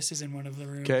Louis-Dreyfus is in one of the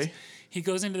rooms. Okay. He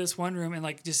goes into this one room and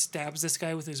like just stabs this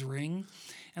guy with his ring.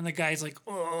 And the guy's like,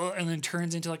 oh, and then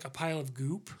turns into like a pile of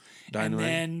goop. Dynamite. And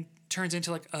then turns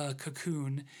into like a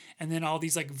cocoon. And then all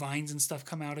these like vines and stuff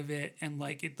come out of it. And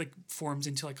like it like forms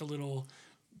into like a little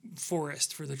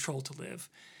forest for the troll to live.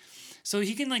 So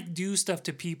he can like do stuff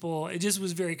to people. It just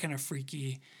was very kind of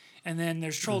freaky. And then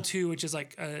there's Troll 2, which is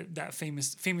like that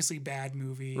famously bad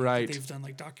movie that they've done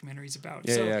like documentaries about.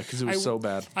 Yeah, because it was so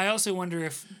bad. I also wonder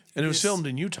if... And it was filmed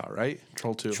in Utah, right?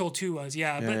 Troll 2. Troll 2 was,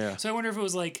 yeah. So I wonder if it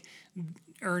was like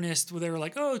Ernest, where they were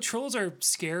like, "Oh, trolls are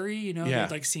scary," Yeah.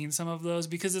 they'd like seen some of those,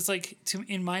 because it's like,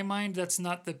 in my mind, that's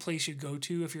not the place you go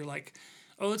to if you're like,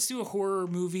 "Oh, let's do a horror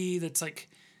movie that's like,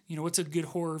 what's a good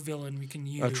horror villain we can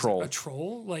use?" troll. A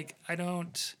troll? Like, I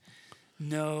don't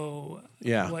know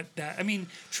Yeah. what that. I mean,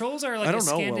 trolls are like I a don't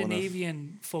know well enough.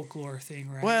 Scandinavian folklore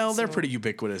thing, right? Well, they're So, pretty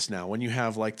ubiquitous now. When you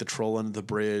have like the troll under the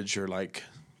bridge, or like,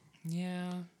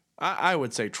 Yeah. I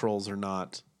would say trolls are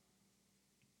not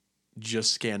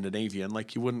just Scandinavian.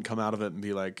 Like, you wouldn't come out of it and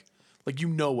be like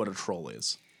what a troll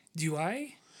is. Do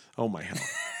I? Oh my hell.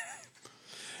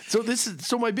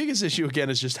 So my biggest issue again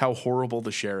is just how horrible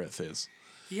the sheriff is.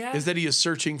 Yeah. Is that he is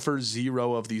searching for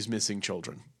 0 of these missing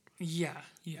children. Yeah.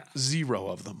 Yeah. 0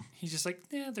 of them. He's just like,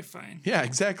 yeah, they're fine. Yeah,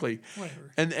 exactly.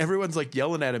 Whatever. And everyone's like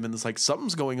yelling at him, and it's like,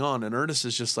 something's going on. And Ernest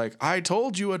is just like, I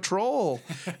told you, a troll.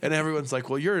 And everyone's like,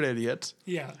 well, you're an idiot.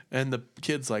 Yeah. And the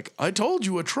kid's like, I told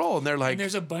you, a troll. And they're like, And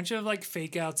there's a bunch of like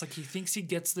fake outs. Like, he thinks he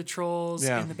gets the trolls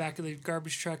Yeah. in the back of the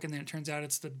garbage truck, and then it turns out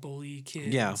it's the bully kids.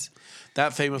 yeah,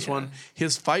 that famous Yeah. one.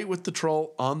 His fight with the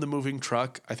troll on the moving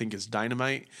truck, I think, is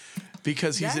dynamite.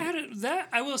 Because he's That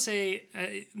I will say,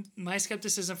 my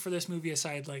skepticism for this movie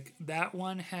aside, like, that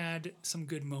one had some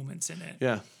good moments in it.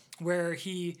 yeah, Where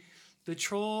the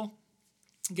troll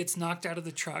gets knocked out of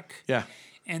the truck. yeah.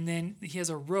 And then he has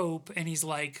a rope, and he's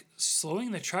like slowing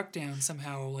the truck down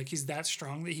somehow. Like, he's that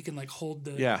strong that he can like hold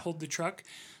the truck.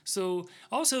 So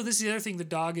also, this is the other thing: the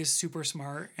dog is super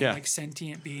smart and Yeah. like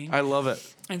sentient being. I love it.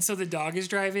 And so the dog is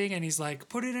driving, and he's like,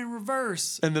 "Put it in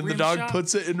reverse." And then the Rim dog shot.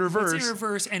 puts it in reverse. Puts it in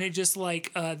reverse, and it just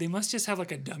like they must just have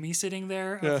like a dummy sitting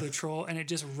there Yeah. of the troll, and it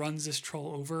just runs this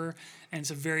troll over, and it's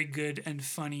a very good and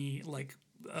funny like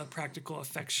practical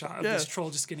effect shot of this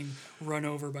troll just getting run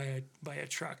over by a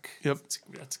truck. Yep.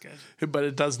 That's good. But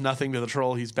it does nothing to the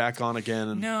troll. He's back on again.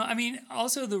 And No, I mean,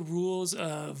 also the rules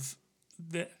of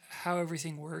how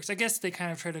everything works. I guess they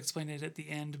kind of try to explain it at the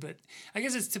end, but I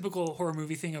guess it's typical horror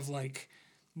movie thing of like,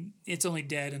 it's only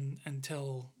dead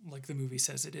until like the movie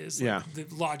says it is. Like, Yeah.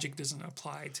 the logic doesn't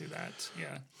apply to that.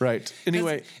 Yeah. Right.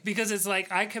 Anyway. Because it's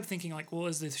like, I kept thinking like, well,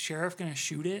 is the sheriff going to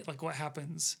shoot it? Like, what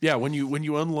happens? Yeah, when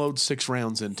you unload 6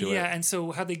 rounds into it. Yeah, and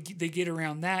so how they get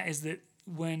around that is that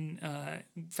when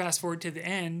fast forward to the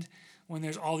end, when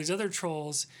there's all these other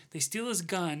trolls, they steal his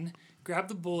gun, grab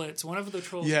the bullets. One of the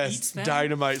trolls eats them.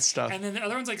 Dynamite stuff. And then the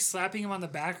other one's like slapping him on the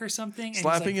back or something. And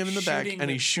Slapping he's, like, him in the back, shooting and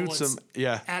he the shoots him. bullets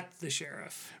Yeah. at the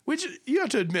sheriff. Which you have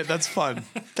to admit, that's fun.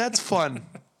 That's fun.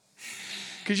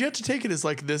 Because you have to take it as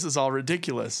like, this is all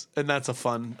ridiculous, and that's a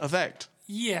fun effect.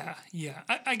 Yeah, yeah.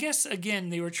 I guess, again,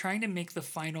 they were trying to make the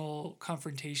final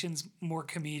confrontations more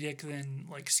comedic than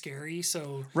like scary.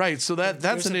 So Right. So that's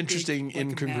there's an a interesting big, like,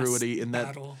 incongruity mass in that.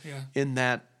 battle. Yeah. In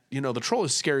that, the troll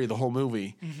is scary the whole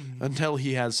movie until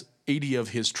he has 80 of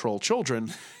his troll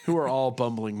children who are all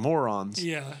bumbling morons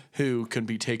Yeah. who can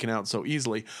be taken out so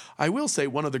easily. I will say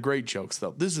one of the great jokes,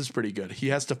 though, this is pretty good. He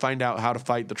has to find out how to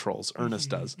fight the trolls. Ernest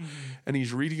does. And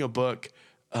he's reading a book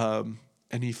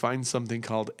and he finds something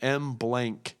called M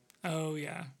blank. Oh,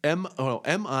 yeah.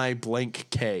 M-I blank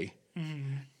K.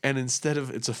 And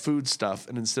it's a food stuff.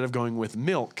 And instead of going with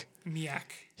milk, Miak.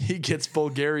 he gets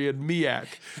Bulgarian miak,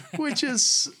 which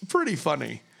is pretty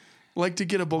funny. Like, to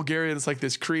get a Bulgarian, it's like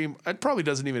this cream. It probably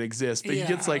doesn't even exist, but Yeah,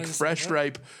 he gets I like was fresh, like,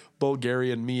 ripe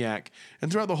Bulgarian miak.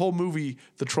 And throughout the whole movie,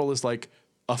 the troll is like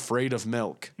afraid of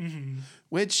milk,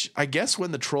 which I guess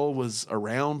when the troll was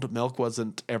around, milk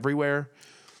wasn't everywhere.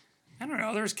 I don't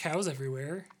know. There's cows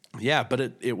everywhere. Yeah, but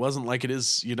it wasn't like it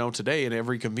is, today in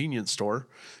every convenience store.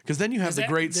 Because then you have the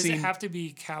great does scene. Does it have to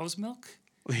be cow's milk?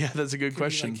 Yeah, that's a good Could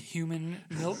question. Be like human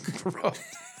milk? Bro.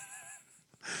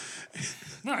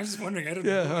 No, I was just wondering. I don't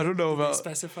Yeah, know. I don't know Did they about.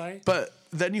 specify. But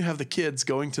then you have the kids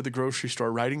going to the grocery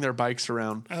store, riding their bikes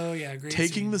around, Oh yeah, great.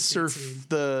 taking scene, the great surf, scene.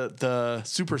 the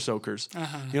super soakers.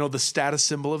 The status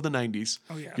symbol of the 90s.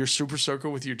 Oh, yeah. Your super soaker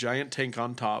with your giant tank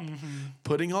on top,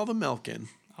 putting all the milk in.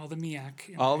 All the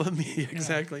miak. All the meat,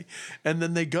 exactly. And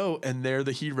then they go, and they're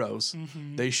the heroes.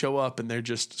 They show up, and they're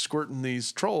just squirting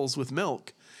these trolls with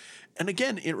milk. And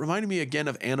again, it reminded me again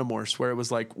of Animorphs, where it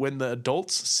was like when the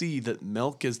adults see that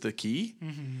milk is the key,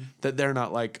 that they're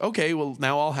not like, okay, well,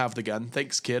 now I'll have the gun.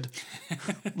 Thanks, kid.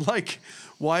 Like,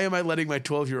 why am I letting my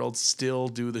 12-year-old still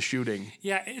do the shooting?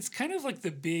 Yeah, it's kind of like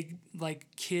the big like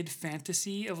kid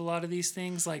fantasy of a lot of these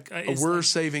things. Like We're like,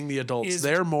 saving the adults. is-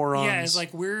 They're morons. Yeah, it's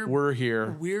like we're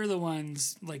here. We're the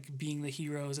ones like being the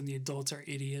heroes, and the adults are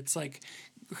idiots. Like,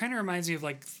 it kind of reminds me of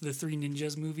like the Three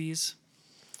Ninjas movies.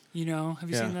 Have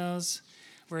you seen those?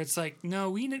 Where it's like,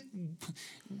 no,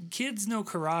 kids know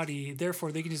karate,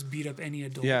 therefore they can just beat up any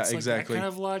adult. Yeah, Like exactly. that kind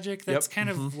of logic. That's kind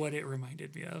of what it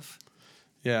reminded me of.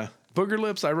 Yeah. Booger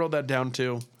lips, I wrote that down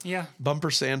too. Yeah.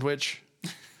 Bumper sandwich.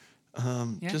 Yeah.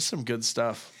 Just some good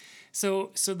stuff.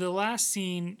 So the last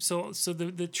scene, so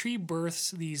the tree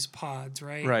births these pods,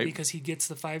 right? Right. Because he gets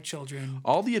the 5 children.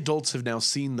 All the adults have now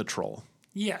seen the troll.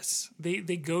 Yes, they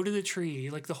go to the tree,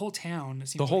 like the whole town. It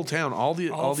seems The whole like town, all the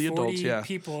 40 adults, yeah.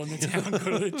 people in the town go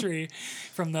to the tree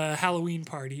from the Halloween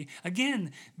party.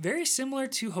 Again, very similar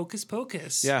to Hocus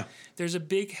Pocus. Yeah. There's a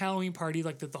big Halloween party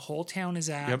like that the whole town is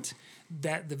at, Yep.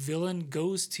 that the villain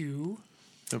goes to.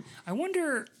 Yep. I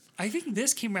wonder. I think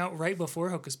this came out right before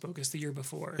Hocus Pocus, the year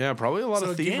before. Yeah, probably a lot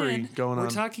of thievery again, going on. We're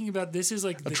talking about this is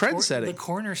like the trend setting. the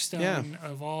cornerstone Yeah.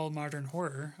 of all modern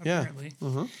horror, Yeah. apparently.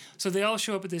 Uh-huh. So they all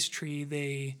show up at this tree.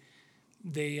 The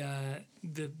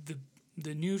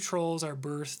new trolls are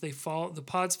birthed. They fall. The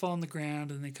pods fall on the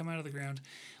ground, and they come out of the ground.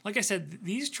 Like I said,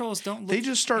 these trolls don't look. They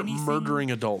just start anything-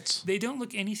 murdering adults. They don't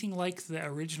look anything like the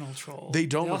original troll. They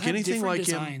don't all look have anything different like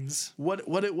designs. him.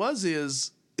 What it was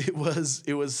is it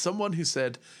was someone who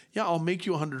said, "Yeah, I'll make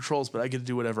you 100 trolls, but I get to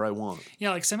do whatever I want."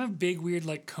 Yeah, like some have big, weird,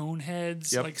 like cone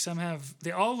heads. Yep. Like some have.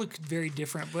 They all look very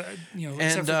different, but except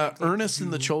And for like Ernest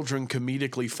and the children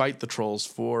comedically fight the trolls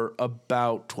for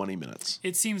about 20 minutes.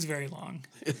 it seems very long,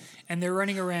 and they're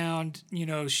running around,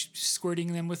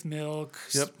 squirting them with milk,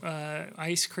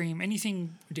 ice cream,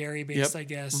 anything dairy based, Yep. I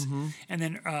guess. Mm-hmm. And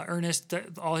then Ernest,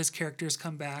 all his characters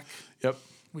come back, Yep.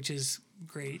 which is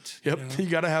great. Yep. You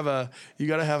gotta have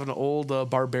an old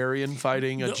barbarian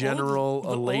fighting a The general, old,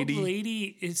 a lady. The old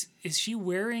lady is she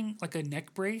wearing like a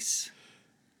neck brace?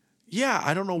 Yeah,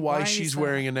 I don't know why Why she's is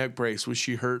wearing a neck brace. Was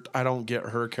she hurt? I don't get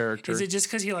her character. Is it just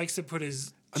because he likes to put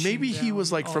his Maybe chin he down,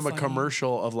 was like all from a funny?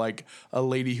 commercial of like a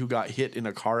lady who got hit in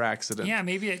a car accident. Yeah,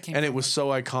 maybe it came. And it from was so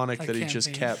iconic a that he just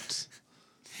campaign. kept,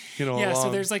 Yeah, so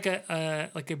along. there's like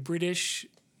a British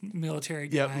military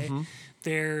guy. Yep, mhm.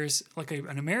 There's like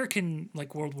an American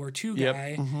like World War II Yep,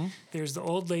 guy. mhm. There's the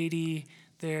old lady.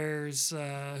 There's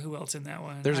who else in that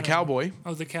one? There's I a don't know. cowboy.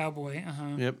 Oh, the cowboy. Uh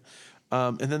huh. Yep.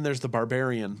 And then there's the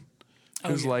barbarian,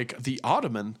 who's yeah. like the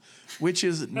Ottoman, which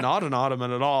is not an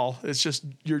Ottoman at all. It's just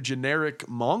your generic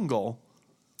Mongol.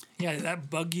 Yeah, did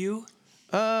that bug you?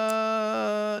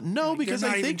 No, because They're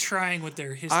not I even think trying with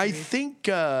their history. I think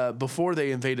before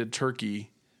they invaded Turkey,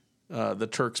 the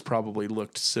Turks probably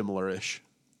looked similar-ish.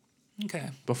 Okay.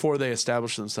 Before they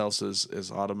established themselves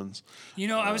as Ottomans.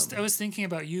 I was thinking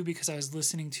about you because I was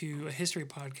listening to a history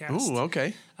podcast Ooh,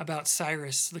 okay. about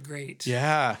Cyrus the Great.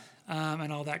 Yeah.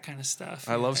 And all that kind of stuff.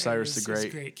 I love it Cyrus the was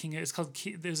Great. great. It's called.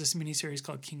 There's this miniseries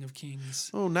called King of Kings.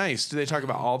 Oh, nice. Do they talk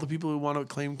about all the people who want to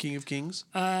claim King of Kings?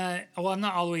 Well, I'm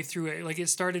not all the way through it. Like it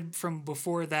started from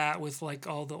before that with like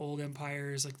all the old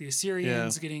empires, like the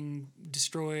Assyrians getting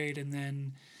destroyed, and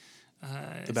then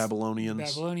The Babylonians.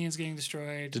 Babylonians getting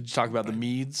destroyed. Did you talk about the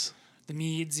Medes? The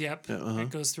Medes, yep. Yeah, uh-huh. It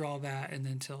goes through all that, and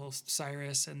then till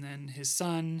Cyrus, and then his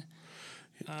son.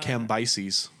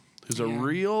 Cambyses, who's a yeah.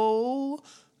 real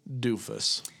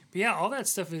doofus. But yeah, all that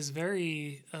stuff is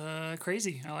very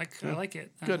crazy. I like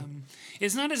it. Good.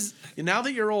 It's not as Now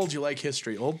that you're old, you like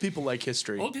history. Old people like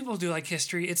history. old people do like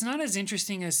history. It's not as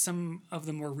interesting as some of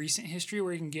the more recent history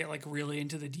where you can get like really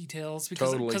into the details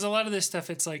because Totally. a lot of this stuff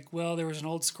it's like, well, there was an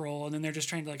old scroll and then they're just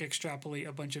trying to like extrapolate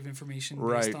a bunch of information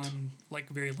based Right. on like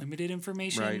very limited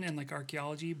information Right. and like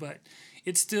archaeology, but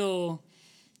it's still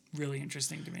really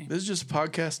interesting to me. This is just a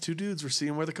podcast, two dudes. We're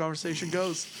seeing where the conversation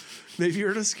goes. Maybe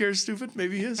you're just scared stupid.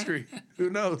 Maybe history. Who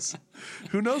knows?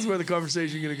 Who knows where the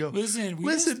conversation is going to go? Listen,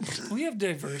 we have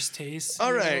diverse tastes.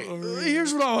 All right.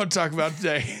 Here's what I want to talk about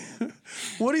today.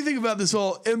 What do you think about this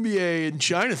whole NBA and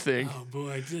China thing? Oh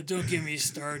boy, don't get me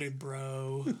started,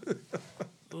 bro.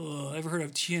 Ever heard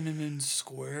of Tiananmen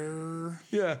Square?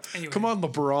 Yeah. Anyway. Come on,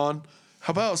 LeBron.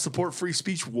 How about support free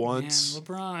speech once? Man,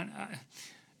 LeBron.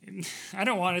 I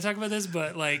don't want to talk about this,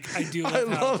 but like I do. Love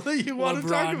I how love that you want to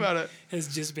talk LeBron about it.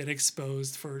 Has just been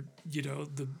exposed for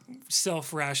the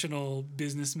self-rational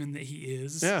businessman that he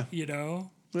is. Yeah.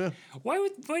 Yeah. Why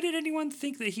did anyone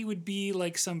think that he would be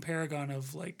like some paragon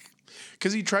of like?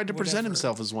 Because he tried to present Whatever.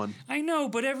 himself as one. I know,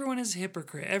 but everyone is a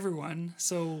hypocrite. Everyone.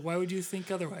 So why would you think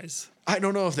otherwise? I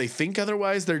don't know if they think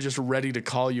otherwise. They're just ready to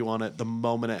call you on it the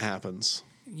moment it happens.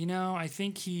 I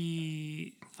think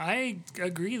I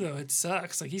agree, though. It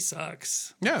sucks. Like, he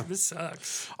sucks. Yeah. This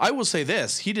sucks. I will say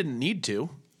this. He didn't need to.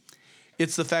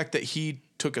 It's the fact that he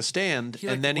took a stand He,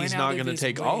 like, and then went he's out not of going to his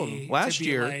take all of way them. to Last be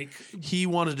year, like- he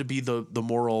wanted to be the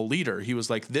moral leader. He was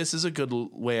like, this is a good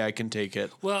way I can take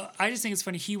it. Well, I just think it's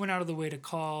funny. He went out of the way to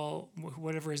call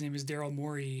whatever his name is, Daryl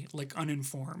Morey, like,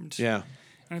 uninformed. Yeah.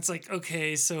 And it's like,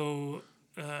 okay, so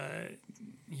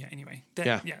Anyway,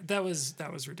 that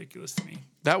was ridiculous to me.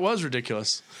 That was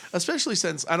ridiculous, especially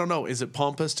since, I don't know, is it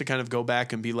pompous to kind of go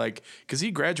back and be like, because he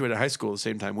graduated high school the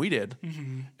same time we did,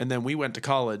 and then we went to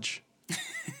college,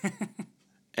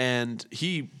 and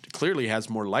he clearly has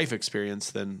more life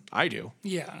experience than I do.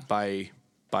 Yeah. By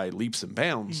leaps and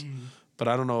bounds. But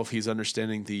I don't know if he's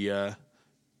understanding the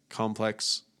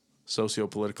complex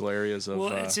socio-political areas of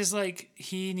it's just like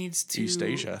he needs to... East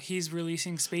Asia. He's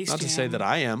releasing Space Jam. Not to say that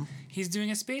I am. He's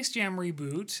doing a Space Jam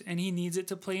reboot, and he needs it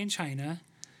to play in China,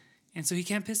 and so he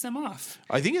can't piss them off.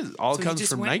 I think it all comes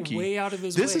from Nike. Way out of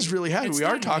his this way. is really heavy. We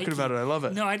are talking Nike. about it. I love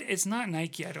it. No, it's not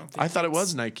Nike, I don't think. I thought it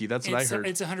was Nike. That's what I heard.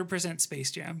 It's 100%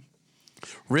 Space Jam.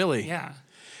 Really? Yeah.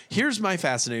 Here's my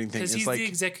fascinating thing. Because he's like, the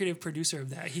executive producer of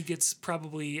that. He gets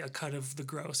probably a cut of the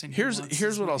gross. And here's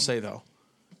what I'll say, though.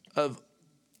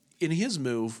 In his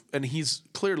move, and he's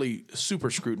clearly super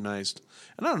scrutinized,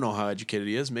 and I don't know how educated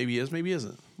he is. Maybe he is, maybe he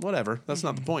isn't. Whatever. That's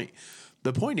not the point.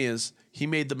 The point is, he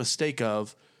made the mistake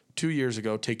of 2 years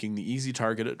ago taking the easy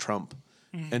target at Trump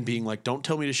and being like, don't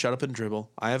tell me to shut up and dribble.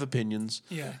 I have opinions.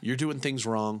 Yeah. You're doing things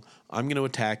wrong. I'm going to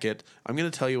attack it. I'm going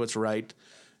to tell you what's right.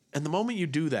 And the moment you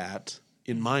do that,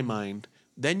 in my mind,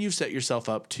 then you set yourself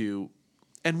up to,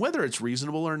 and whether it's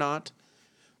reasonable or not,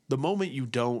 the moment you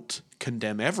don't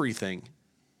condemn everything,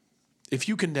 if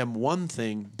you condemn one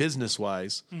thing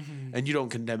business-wise and you don't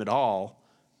condemn it all,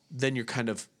 then you're kind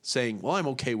of saying, well, I'm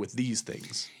okay with these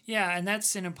things. Yeah, and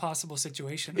that's an impossible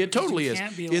situation. It totally is.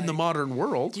 In the modern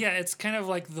world. Yeah, it's kind of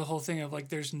like the whole thing of like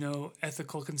there's no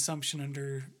ethical consumption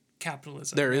under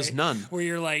capitalism. There is none. Where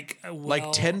you're like, well, like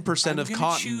 10% of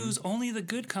cotton. Choose only the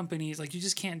good companies. Like you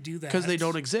just can't do that. Because they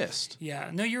don't exist. Yeah.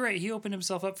 No, you're right. He opened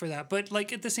himself up for that. But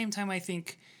like at the same time, I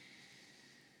think...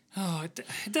 Oh, it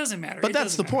doesn't matter. But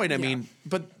that's the point. I mean,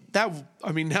 now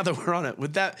that we're on it,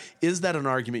 is that an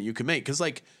argument you can make? Because,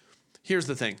 like, here's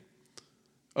the thing.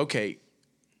 Okay,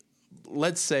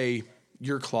 let's say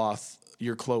your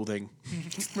clothing.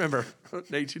 Remember,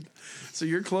 so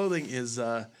your clothing is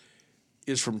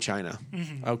from China.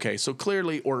 Okay, so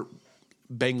clearly, or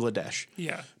Bangladesh.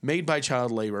 Yeah. Made by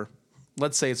child labor.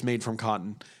 Let's say it's made from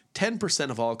cotton. 10%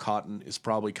 of all cotton is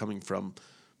probably coming from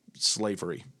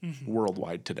slavery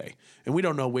worldwide today. And we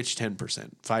don't know which 10%,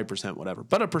 5%, whatever,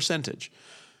 but a percentage.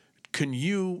 Can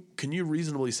you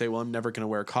reasonably say, well, I'm never going to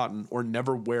wear cotton or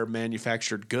never wear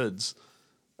manufactured goods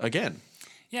again?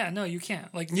 Yeah, no, you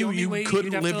can't. Like you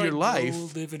couldn't live your life. Go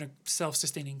live in a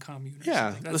self-sustaining commune.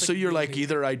 Yeah, so you're like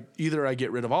either I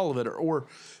get rid of all of it or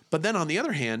but then on the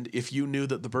other hand, if you knew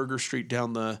that the burger street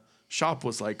down the shop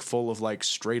was like full of like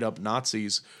straight up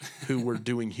Nazis who were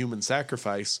doing human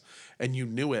sacrifice and you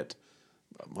knew it,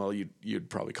 well, you'd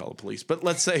probably call the police. But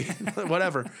let's say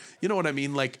whatever, you know what I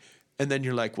mean? Like, and then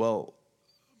you're like, well,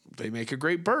 they make a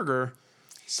great burger,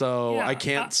 so I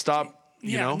can't stop.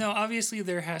 You know? No, obviously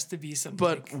there has to be some.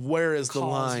 But like, where is the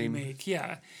line? You make?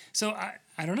 Yeah. So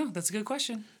I don't know. That's a good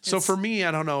question. So for me,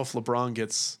 I don't know if LeBron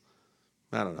gets.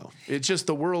 I don't know. It's just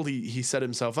the world he set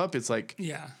himself up. It's like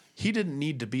he didn't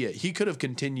need to be it. He could have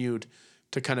continued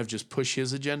to kind of just push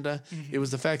his agenda. It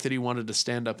was the fact that he wanted to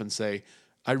stand up and say,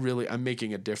 I'm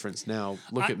making a difference now.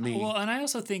 Look at me. Well, and I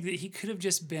also think that he could have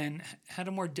just had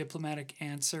a more diplomatic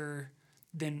answer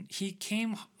than he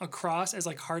came across as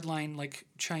like hardline, like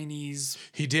Chinese.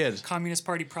 He did. Communist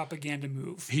Party propaganda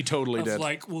move. He totally did.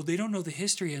 Like, well, they don't know the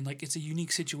history and like it's a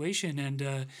unique situation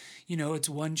and, it's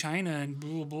one China and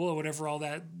blah, blah, blah, whatever all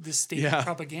this state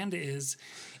propaganda is.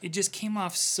 It just came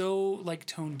off so like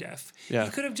tone deaf. Yeah.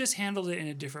 He could have just handled it in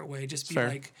a different way. Just be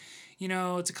like,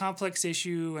 it's a complex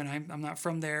issue and I'm not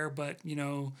from there, but,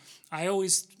 I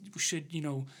always should,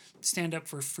 stand up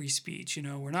for free speech.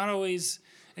 We're not always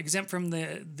exempt from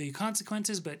the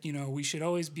consequences, but, we should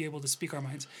always be able to speak our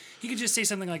minds. He could just say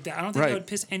something like that. I don't think that would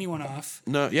piss anyone off.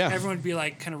 No, yeah. Everyone would be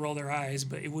like, kind of roll their eyes,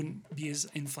 but it wouldn't be as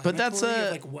inflammatory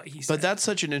of like what he said. But that's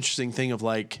such an interesting thing of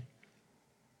like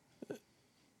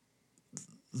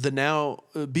the now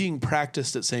being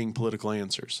practiced at saying political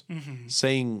answers,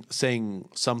 saying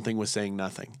something with saying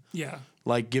nothing. Yeah.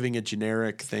 Like giving a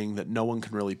generic thing that no one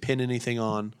can really pin anything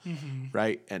on,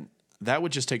 right? And that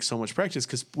would just take so much practice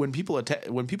because when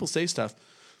people say stuff,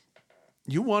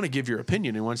 you want to give your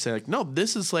opinion and want to say like, no,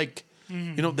 this is like,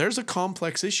 there's a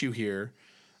complex issue here.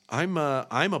 I'm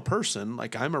a person,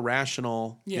 like I'm a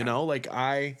rational, like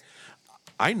I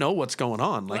know what's going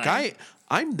on. Like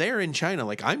I'm there in China,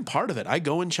 like I'm part of it. I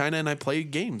go in China and I play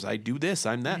games. I do this,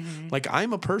 I'm that. Like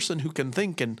I'm a person who can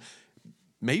think and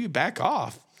maybe back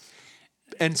off.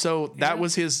 And so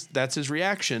that's his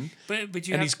reaction. But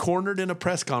he's cornered in a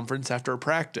press conference after a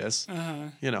practice.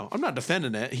 I'm not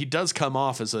defending it. He does come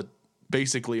off as a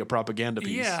basically a propaganda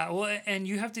piece. Yeah, well, and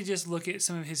you have to just look at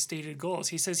some of his stated goals.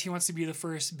 He says he wants to be the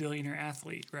first billionaire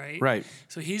athlete, right? Right.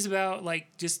 So he's about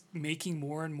like just making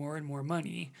more and more and more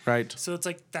money. Right. So it's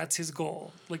like that's his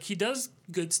goal. Like he does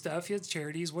good stuff. He has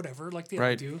charities, whatever, like the Right.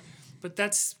 other do. But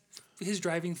that's his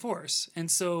driving force. And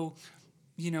so,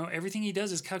 everything he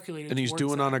does is calculated. And he's towards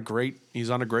doing that. he's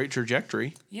on a great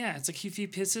trajectory. Yeah, it's like if he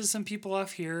pisses some people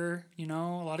off here, a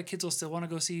lot of kids will still want to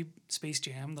go see Space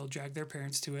Jam. They'll drag their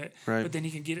parents to it. Right. But then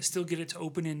he can still get it to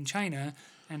open in China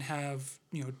and have,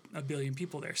 1 billion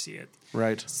people there see it.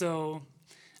 Right. So,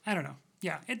 I don't know.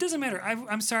 Yeah, it doesn't matter.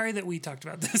 I'm sorry that we talked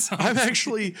about this. I'm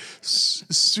actually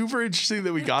super interesting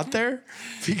that we got there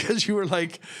because you were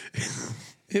like,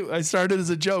 I started as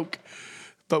a joke.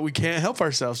 But we can't help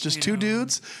ourselves. Just two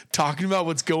dudes talking about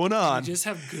what's going on. We just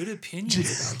have good opinions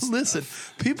about stuff. Listen,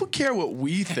 people care what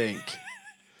we think.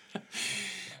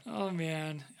 Oh,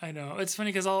 man. I know. It's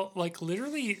funny because I'll,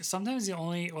 literally, sometimes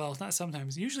not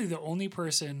sometimes, usually the only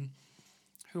person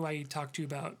who I talk to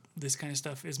about this kind of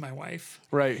stuff is my wife.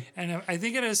 Right. And I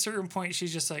think at a certain point,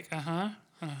 she's just like,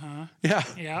 Yeah.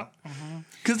 yeah,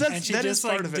 Because and she that just is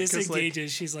part of it.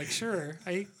 disengages. She's like, sure,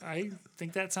 I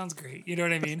think that sounds great. You know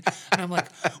what I mean? And I'm like,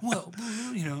 well,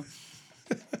 and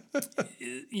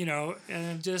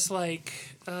I'm just like,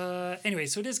 anyway.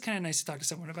 So it is kind of nice to talk to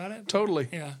someone about it. Totally.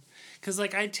 Yeah, because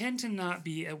I tend to not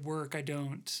be at work. I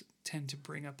don't tend to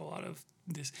bring up a lot of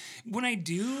this. When I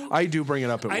do bring it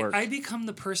up at work. I become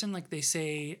the person like they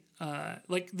say.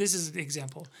 This is an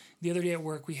example. The other day at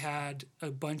work, we had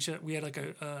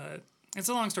it's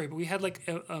a long story, but we had like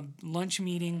a lunch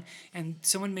meeting and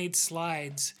someone made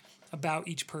slides about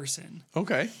each person.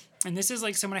 Okay. And this is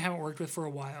like someone I haven't worked with for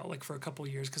a while, like for a couple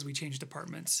of years because we changed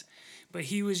departments. But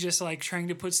he was just like trying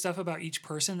to put stuff about each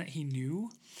person that he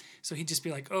knew. So he'd just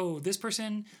be like, oh, this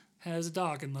person has a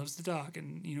dog and loves the dog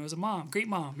and, is a mom, great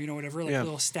mom, whatever,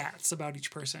 little stats about each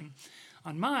person.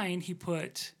 On mine, he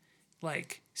put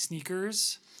like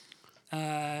sneakers,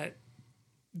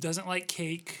 doesn't like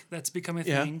cake. That's become a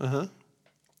thing. Yeah. Uh-huh.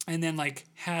 And then like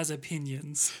has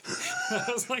opinions.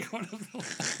 That was like one of the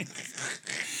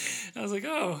lines. I was like,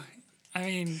 oh, I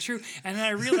mean, true. And then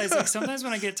I realized like sometimes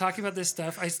when I get talking about this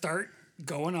stuff, I start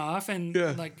going off and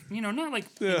like, not like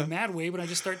in a mad way, but I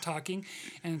just start talking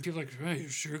and people are like, oh, you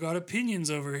sure got opinions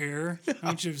over here. Why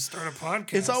don't you start a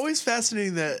podcast? It's always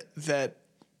fascinating that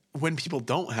when people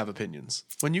don't have opinions,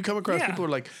 when you come across people who are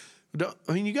like,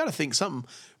 you got to think something.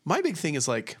 My big thing is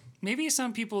like, maybe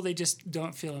some people, they just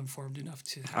don't feel informed enough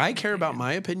to have I care about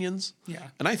my opinions. Yeah.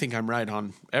 And I think I'm right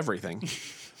on everything.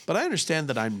 But I understand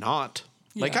that I'm not.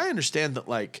 Yeah. Like, I understand that,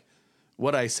 like,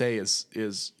 what I say is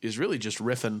really just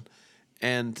riffing.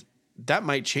 And that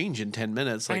might change in 10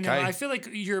 minutes. Like, I know. I feel like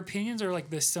your opinions are like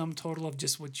the sum total of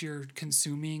just what you're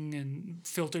consuming and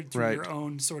filtered through your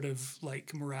own sort of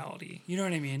like morality. You know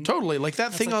what I mean? Totally. Like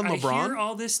that thing on LeBron. I hear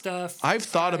all this stuff. I've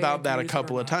thought about that a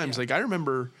couple of times. Yeah. Like, I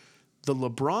remember the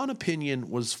LeBron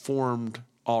opinion was formed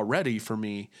already for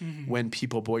me when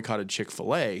people boycotted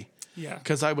Chick-fil-A. Yeah.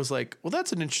 Because I was like, well,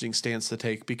 that's an interesting stance to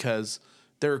take because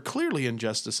there are clearly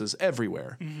injustices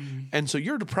everywhere. Mm-hmm. And so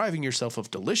you're depriving yourself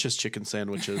of delicious chicken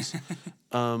sandwiches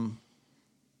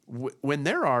when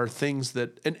there are things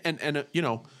that, and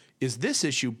is this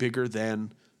issue bigger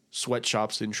than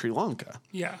sweatshops in Sri Lanka?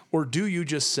 Yeah. Or do you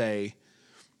just say,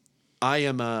 I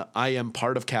am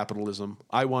part of capitalism.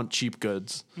 I want cheap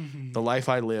goods. Mm-hmm. The life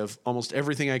I live, almost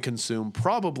everything I consume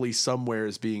probably somewhere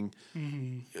is being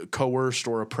coerced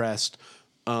or oppressed.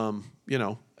 And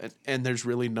there's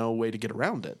really no way to get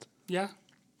around it. Yeah.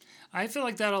 I feel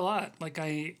like that a lot. Like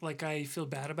I feel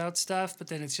bad about stuff, but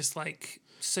then it's just like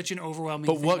such an overwhelming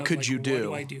But thing what of, could like, you do? What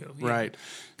do I do? Yeah. Right.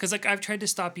 Because like I've tried to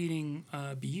stop eating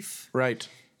beef. Right.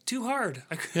 Too hard.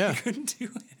 I couldn't do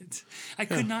it. I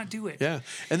could not do it. Yeah.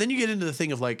 And then you get into the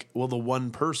thing of like, well, the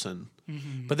one person.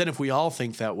 Mm-hmm. But then if we all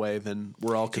think that way, then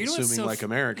we're all consuming like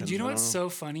Americans. Do you know what's so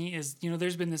funny is,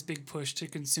 there's been this big push to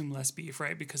consume less beef,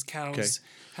 right? Because cows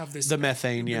have this... The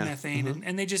methane,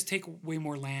 and they just take way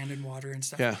more land and water and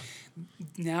stuff. Yeah.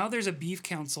 Now there's a beef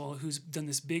council who's done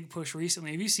this big push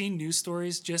recently. Have you seen news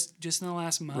stories just in the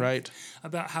last month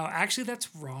about how actually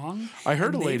that's wrong? I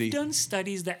heard a lady. They've done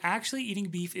studies that actually eating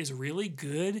beef is really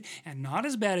good and not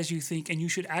as bad as you think, and you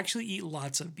should actually eat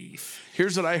lots of beef.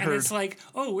 Here's what I heard. And it's like,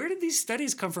 oh, where did these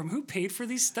studies come from? Who paid for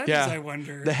these studies, I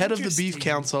wonder? The head of the beef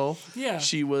council. Yeah.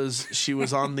 She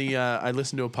was on the I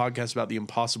listened to a podcast about the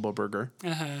Impossible Burger.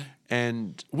 Uh-huh.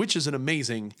 And which is an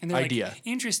amazing idea. Like,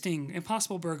 interesting,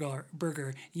 Impossible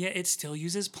burger. Yeah, it still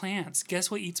uses plants.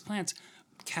 Guess what eats plants?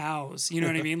 Cows. You know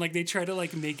what I mean? Like they try to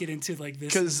like make it into like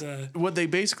this. Because what they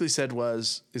basically said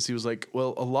is he was like,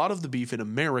 well, a lot of the beef in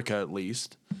America at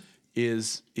least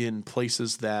is in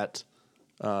places that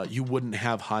you wouldn't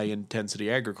have high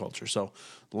intensity agriculture. So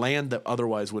land that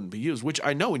otherwise wouldn't be used, which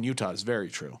I know in Utah is very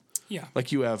true. Yeah.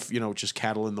 Like you have, just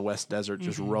cattle in the West Desert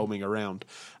just roaming around.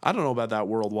 I don't know about that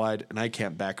worldwide, and I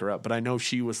can't back her up, but I know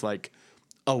she was like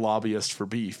a lobbyist for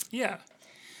beef. Yeah.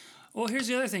 Well, here's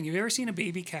the other thing. Have you ever seen a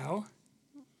baby cow?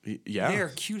 Yeah. They're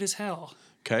cute as hell.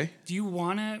 Okay. Do you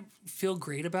want to feel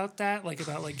great about that? Like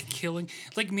about like killing?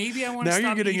 Like maybe I want to Now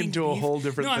stop you're getting eating into a beef. whole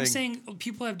different No, thing. I'm saying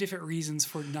people have different reasons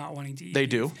for not wanting to eat They beef.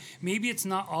 do. Maybe it's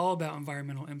not all about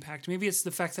environmental impact. Maybe it's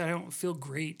the fact that I don't feel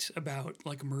great about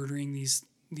like murdering these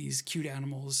cute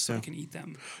animals so I can eat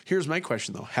them. Here's my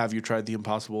question, though. Have you tried the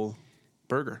Impossible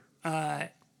Burger?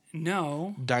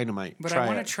 No. Dynamite. But I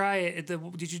want to try it.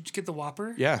 Did you get the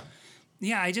Whopper? Yeah.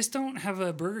 Yeah, I just don't have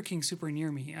a Burger King super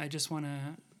near me. I just want to.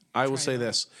 I will say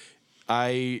this.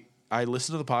 I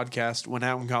listened to the podcast, went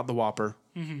out and got the Whopper.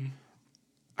 Mm-hmm.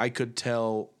 I could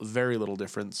tell very little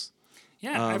difference.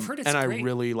 Yeah, I've heard it's and great. I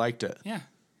really liked it. Yeah.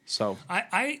 So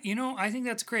I think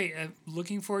that's great.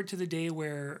 Looking forward to the day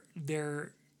where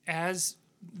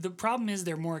the problem is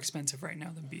they're more expensive right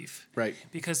now than beef. Right.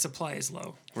 Because supply is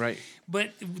low. Right.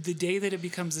 But the day that it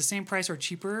becomes the same price or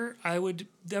cheaper, I would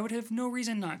have no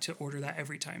reason not to order that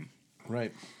every time.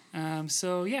 Right.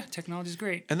 So yeah, technology is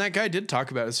great. And that guy did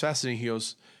talk about it. It's fascinating. He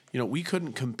goes, we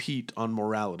couldn't compete on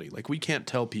morality. Like we can't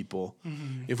tell people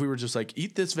if we were just like,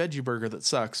 eat this veggie burger that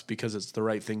sucks because it's the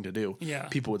right thing to do. Yeah.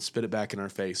 People would spit it back in our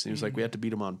face. And he was like, we have to beat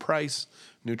them on price,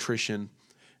 nutrition,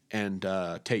 and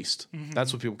taste.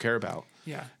 That's what people care about.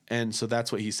 Yeah. And so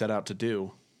that's what he set out to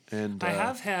do. And I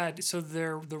have had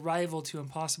the rival to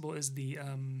Impossible is the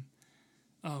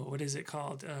what is it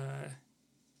called?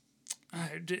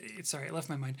 Sorry, it left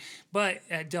my mind. But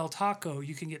at Del Taco,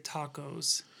 you can get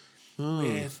tacos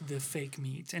with the fake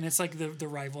meat, and it's like the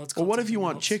rival. It's called what if you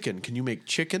want else. chicken? Can you make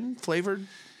chicken flavored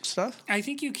stuff? I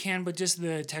think you can, but just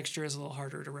the texture is a little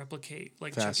harder to replicate,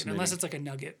 like chicken, unless it's like a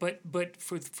nugget. But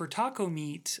for taco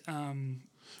meat,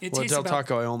 it tastes Del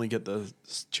Taco, I only get the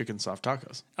chicken soft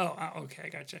tacos. Oh, okay, I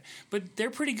gotcha. But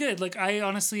they're pretty good. Like I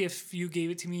honestly, if you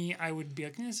gave it to me, I would be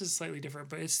like, this is slightly different,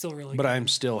 but it's still really. But good. I'm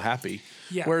still happy.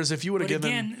 Yeah. Whereas if you would have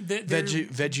given again,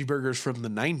 veggie burgers from the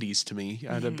 '90s to me,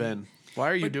 I'd have been. Why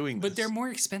are you doing this? But they're more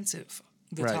expensive.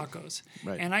 The tacos.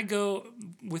 Right. And I go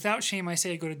without shame. I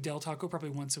say I go to Del Taco probably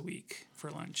once a week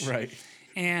for lunch. Right.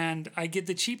 And I get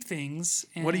the cheap things.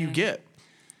 And What do you get?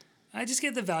 I just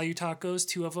get the value tacos,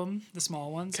 2 of them, the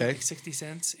small ones, like 60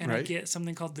 cents. And I get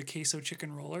something called the queso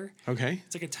chicken roller. Okay.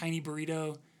 It's like a tiny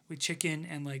burrito with chicken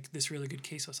and like this really good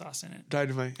queso sauce in it.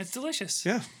 Dynamite. It's delicious.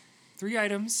 Yeah. 3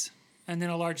 items and then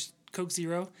a large Coke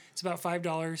Zero. It's about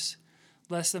 $5,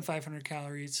 less than 500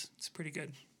 calories. It's pretty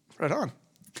good. Right on.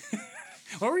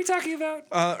 What were we talking about?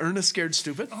 Ernest Scared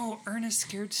Stupid. Oh, Ernest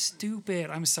Scared Stupid.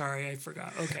 I'm sorry, I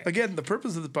forgot. Okay. Again, the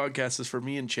purpose of the podcast is for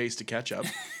me and Chase to catch up.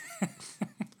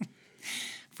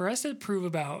 For us to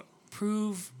prove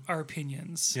our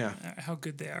opinions, how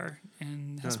good they are,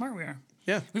 and how smart we are.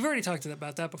 Yeah. We've already talked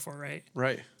about that before, right?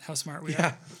 Right. How smart we Yeah.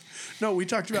 are. No, we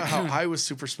talked about how I was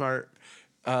super smart,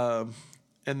 and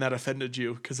that offended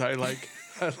you because I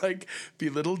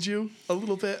belittled you a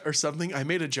little bit or something. I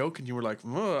made a joke and you were like,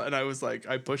 "Ugh," and I was like,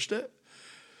 I pushed it.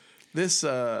 That's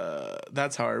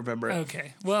how I remember it.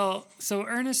 Okay. Well, so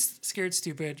Ernest Scared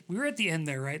Stupid. We were at the end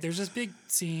there, right? There's this big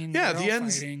scene. Yeah, They're the all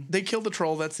end. fighting. They kill the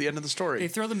troll. That's the end of the story. They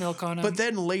throw the milk on him. But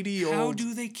then How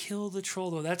do they kill the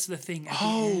troll, though? That's the thing at the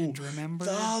end, remember?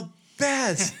 The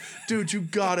best. Dude, you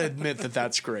gotta admit that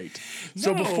that's great.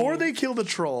 So No. before they kill the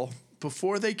troll,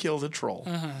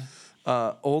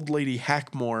 old lady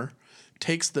Hackmore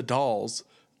takes the dolls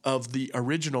of the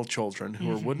original children who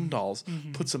are wooden dolls,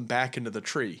 puts them back into the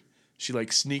tree. She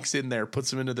like sneaks in there, puts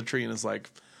them into the tree, and is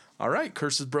like, all right,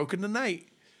 curse is broken tonight.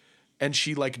 And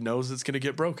she like knows it's going to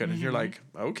get broken. And you're like,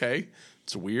 okay,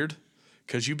 it's weird.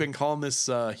 Because you've been calling this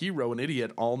hero an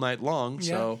idiot all night long.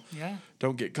 So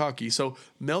don't get cocky. So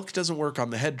milk doesn't work on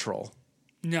the head troll.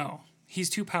 No. He's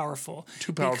too powerful.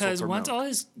 Because for once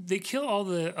milk. They kill all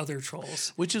the other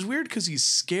trolls. Which is weird because he's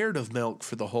scared of milk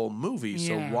for the whole movie.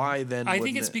 So why then? I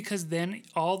think it's because then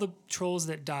all the trolls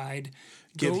that died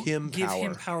give him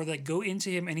power that go into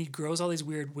him, and he grows all these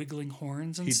weird wiggling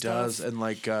horns and stuff. He does, and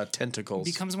like tentacles.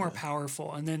 Becomes more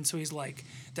powerful, and then so he's like,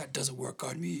 that doesn't work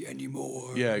on me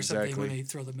anymore. Yeah, or exactly. When they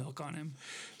throw the milk on him.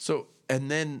 So and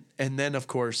then of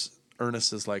course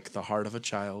Ernest is like the heart of a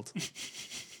child.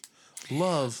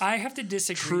 Love. I have to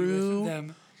disagree with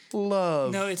them.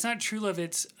 Love. No, it's not true love.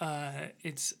 It's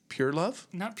pure love.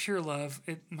 Not pure love.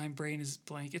 My brain is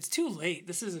blank. It's too late.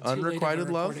 This is a too unrequited late of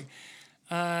a love.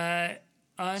 recording.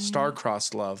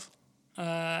 Star-crossed love.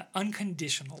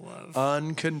 Unconditional love.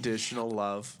 Unconditional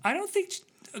love. I don't think.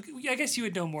 I guess you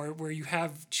would know more where you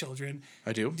have children.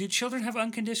 I do. Do children have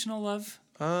unconditional love?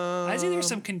 I think there's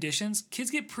some conditions.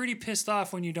 Kids get pretty pissed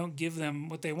off when you don't give them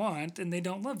what they want and they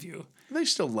don't love you. They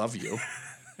still love you.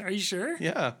 Are you sure?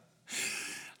 Yeah.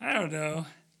 I don't know.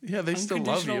 Yeah, they still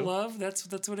love you. Unconditional love.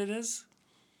 That's what it is.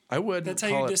 I would. That's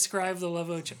how you describe the love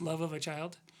of a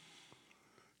child.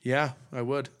 Yeah, I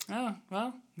would. Oh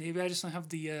well, maybe I just don't have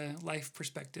the life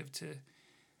perspective to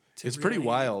It's really pretty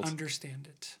wild. Understand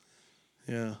it.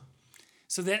 Yeah.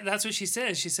 So that's what she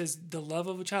says. She says the love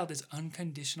of a child is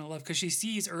unconditional love because she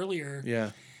sees earlier.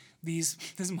 Yeah. This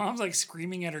mom's like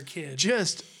screaming at her kid.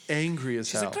 Just angry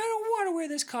as hell. She's like, I don't want to wear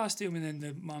this costume. And then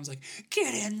the mom's like,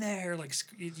 get in there. Like,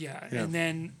 yeah. And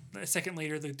then a second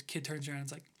later, the kid turns around and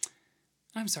is like,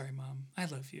 I'm sorry, Mom. I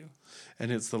love you.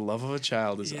 And it's the love of a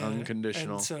child is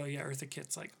unconditional. And so, Eartha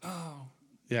Kitt's like, oh.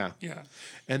 Yeah. Yeah.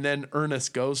 And then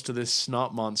Ernest goes to this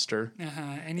snot monster.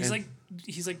 And he's like,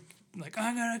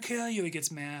 I'm going to kill you. He gets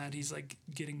mad. He's like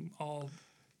getting all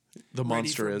the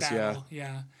monster is, battle.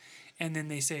 Yeah. And then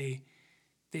they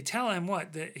tell him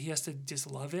that he has to just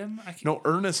love him. No,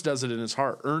 Ernest does it in his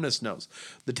heart. Ernest knows.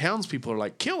 The townspeople are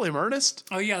like, kill him, Ernest.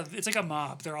 Oh, yeah. It's like a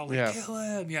mob. They're all like, kill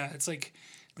him. Yeah. It's like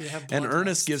they have blood. And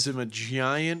Ernest gives him a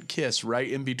giant kiss right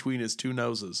in between his two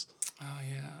noses. Oh,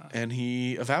 yeah. And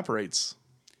he evaporates.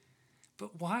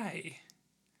 But why?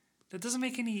 That doesn't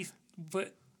make any...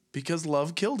 But because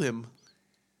love killed him.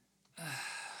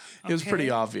 It was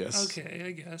pretty obvious. Okay,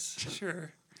 I guess.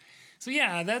 Sure. So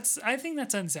yeah, I think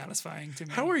that's unsatisfying to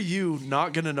me. How are you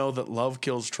not going to know that love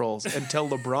kills trolls and tell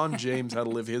LeBron James how to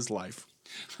live his life?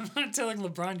 I'm not telling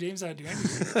LeBron James how to do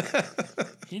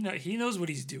anything. He knows what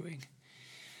he's doing.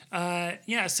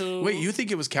 So wait, you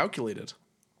think it was calculated?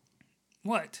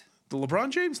 What? The LeBron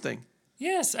James thing?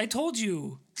 Yes, I told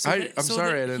you. I'm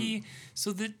sorry, I didn't.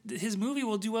 So that his movie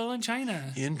will do well in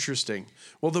China. Interesting.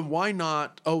 Well, then why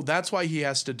not? Oh, that's why he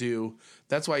has to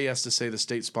say the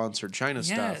state-sponsored China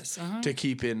stuff to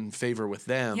keep in favor with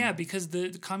them. Yeah, because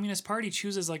the Communist Party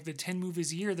chooses like the 10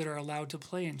 movies a year that are allowed to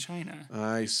play in China.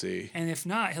 I see. And if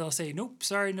not, he'll say, nope,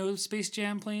 sorry, no Space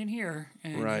Jam playing here.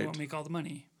 And he won't make all the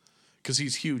money. Because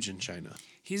he's huge in China.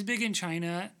 He's big in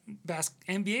China.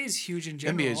 NBA is huge in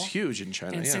general. NBA is huge in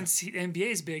China, and since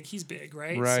NBA is big, he's big,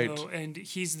 right? Right. So, and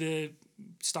he's the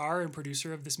star and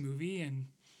producer of this movie, and,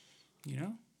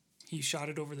 he shot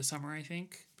it over the summer, I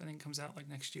think. I think it comes out like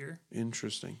next year.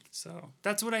 Interesting. So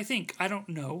that's what I think. I don't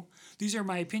know. These are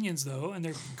my opinions, though, and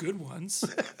they're good ones.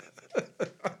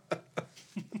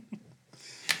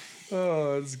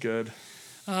 Oh, that's good.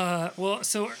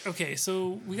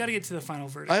 So we got to get to the final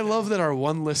verdict. I love that our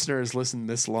one listener has listened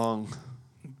this long.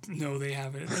 No, they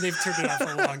haven't. They've turned it off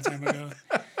a long time ago.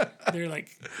 They're like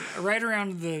right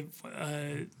around the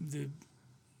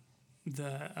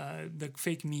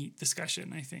fake meat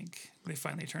discussion. I think they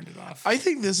finally turned it off. I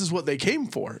think this is what they came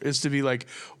for: is to be like,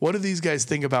 what do these guys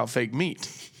think about fake meat?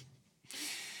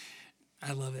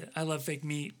 I love it. I love fake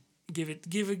meat. Give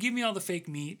me all the fake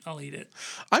meat. I'll eat it.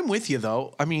 I'm with you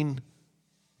though. I mean.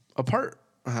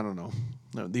 I don't know,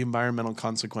 the environmental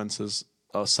consequences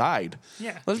aside,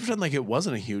 let's pretend like it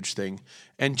wasn't a huge thing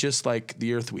and just like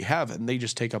the earth we have, and they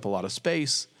just take up a lot of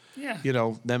space.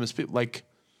 Them as people, like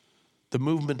the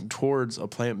movement towards a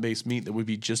plant-based meat that would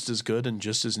be just as good and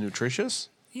just as nutritious.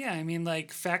 Yeah, I mean,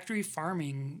 like factory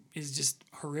farming is just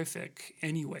horrific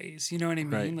anyways. You know what I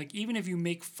mean? Right. Like even if you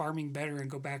make farming better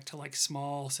and go back to like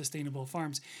small sustainable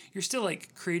farms, you're still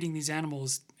like creating these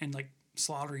animals and like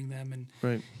slaughtering them, and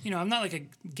I'm not like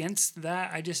against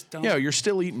that. I just don't. Yeah, you're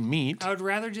still eating meat. I would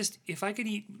rather just, if I could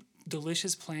eat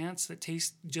delicious plants that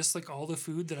taste just like all the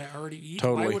food that I already eat,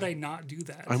 totally. Why would I not do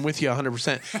that? I'm with you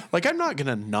 100%. Like I'm not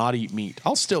gonna not eat meat.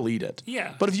 I'll still eat it.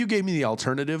 Yeah. But if you gave me the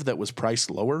alternative that was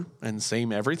priced lower and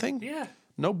same everything,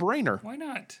 no brainer. Why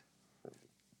not?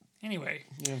 Anyway,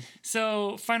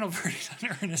 so final verdict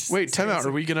on Ernest. Wait, time out.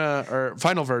 Are we gonna or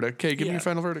final verdict? Okay, give me your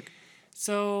final verdict.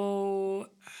 So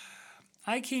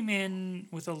I came in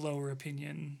with a lower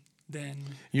opinion than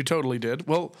you totally did.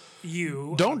 Well,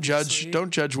 you don't obviously. Don't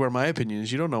judge where my opinion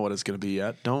is. You don't know what it's going to be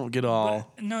yet. Don't get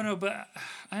all. But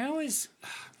I always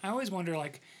wonder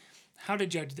like how to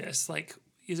judge this. Like,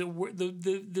 is it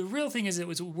the real thing? Is it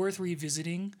was worth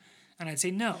revisiting? And I'd say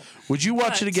no. Would you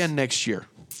watch it again next year?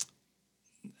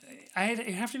 It'd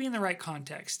have to be in the right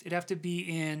context. It'd have to be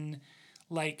in.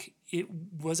 Like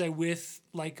was I with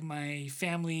like my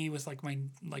family with like my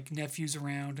like nephews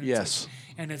around? And yes.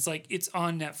 It's like it's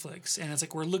on Netflix and it's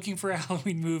like we're looking for a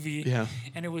Halloween movie. Yeah.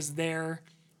 And it was there.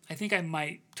 I think I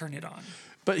might turn it on.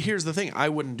 But here's the thing: I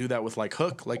wouldn't do that with like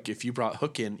Hook. Like if you brought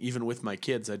Hook in, even with my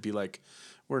kids, I'd be like,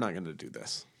 we're not going to do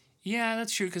this. Yeah,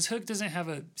 that's true. Because Hook doesn't have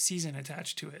a season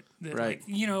attached to it. That, Right. Like,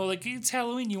 you know, like it's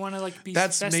Halloween. You want to like be.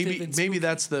 That's festive maybe and spooky.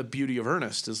 that's the beauty of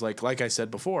Ernest is like I said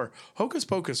before, Hocus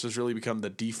Pocus has really become the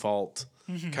default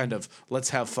kind of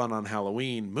let's have fun on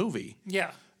Halloween movie.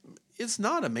 Yeah. It's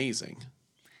not amazing.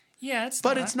 Yeah, it's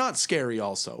But not. it's not scary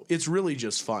also. It's really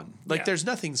just fun. Like Yeah. there's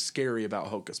nothing scary about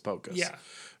Hocus Pocus. Yeah.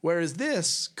 Whereas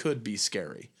this could be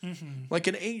scary. Like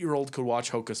an 8-year-old could watch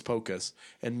Hocus Pocus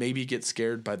and maybe get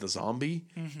scared by the zombie,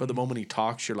 but the moment he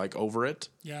talks, you're like over it.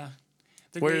 Yeah.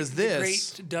 Whereas the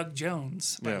this- great Doug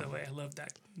Jones, by Yeah. the way. I love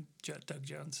that. Doug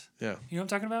Jones. Yeah. You know what I'm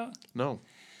talking about? No.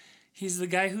 He's the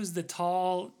guy who's the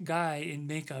tall guy in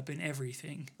makeup and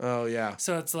everything. Oh yeah.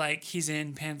 So it's like he's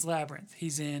in Pan's Labyrinth.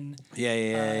 He's in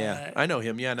Yeah. I know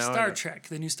him. Yeah. Now I Star know. Trek,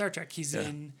 the new Star Trek. He's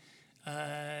in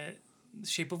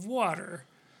Shape of Water.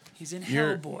 He's in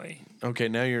You're- Hellboy. Okay.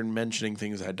 Now you're mentioning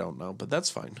things I don't know, but that's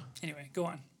fine. Anyway, go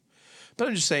on. But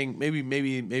I'm just saying,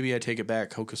 maybe I take it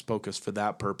back. Hocus Pocus for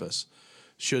that purpose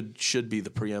should be the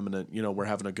preeminent. You know, we're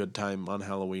having a good time on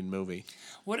Halloween movie.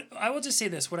 What I will just say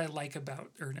this: what I like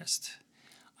about Ernest,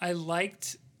 I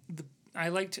liked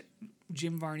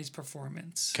Jim Varney's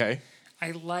performance. Okay.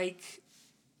 I like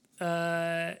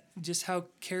just how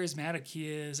charismatic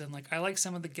he is, and like I like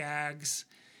some of the gags.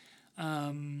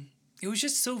 It was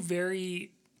just so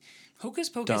very Hocus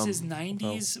Pocus Dumb. is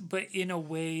 90s, but in a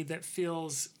way that still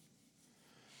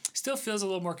feels a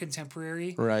little more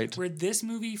contemporary. Right. Where this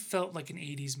movie felt like an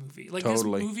 80s movie. Like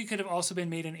Totally. this movie could have also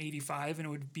been made in 85 and it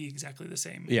would be exactly the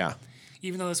same. Yeah.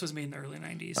 Even though this was made in the early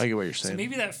 90s. I get what you're saying. So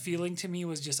maybe that feeling to me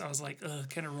was just, I was like, ugh,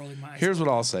 kind of rolling my eyes. Here's what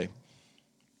I'll say.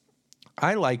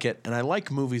 I like it, and I like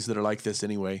movies that are like this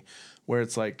anyway, where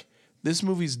it's like, this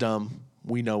movie's dumb.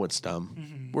 We know it's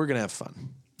dumb. We're going to have fun.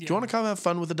 Do you want to come have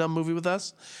fun with a dumb movie with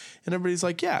us? And everybody's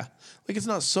like, yeah. Like, it's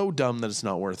not so dumb that it's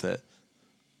not worth it.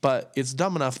 But it's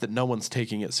dumb enough that no one's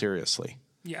taking it seriously.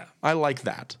 Yeah. I like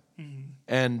that.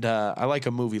 And I like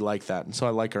a movie like that. And so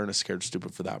I like Ernest Scared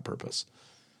Stupid for that purpose.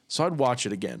 So I'd watch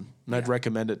it again. And I'd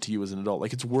recommend it to you as an adult.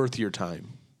 Like, it's worth your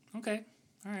time. Okay.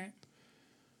 All right.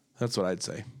 That's what I'd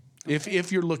say. Okay.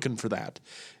 If you're looking for that.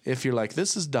 If you're like,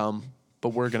 this is dumb, but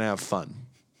we're going to have fun.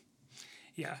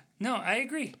 Yeah. No, I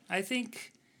agree. I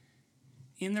think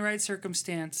in the right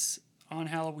circumstance on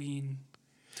Halloween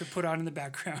to put on in the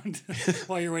background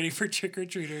while you're waiting for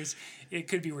trick-or-treaters, it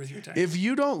could be worth your time. If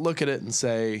you don't look at it and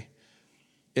say,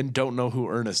 and don't know who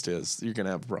Ernest is, you're going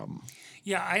to have a problem.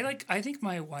 Yeah, I think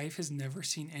my wife has never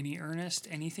seen any Ernest,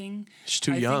 anything. She's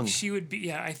too young.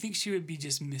 I think she would be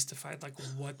just mystified, like,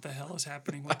 what the hell is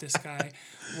happening with this guy?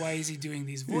 Why is he doing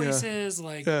these voices? Yeah.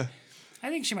 Like, Yeah. I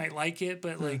think she might like it,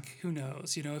 but like, who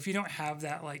knows? You know, if you don't have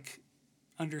that like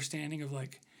understanding of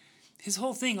like his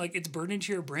whole thing, like it's burned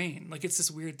into your brain. Like it's this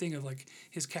weird thing of like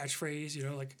his catchphrase, you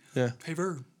know, like, hey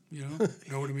Vern, you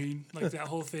know what I mean? Like that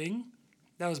whole thing.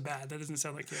 That was bad. That doesn't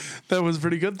sound like him. That was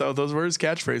pretty good though. Those were his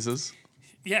catchphrases.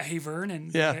 Yeah, hey Vern,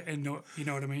 and no, you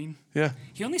know what I mean? Yeah.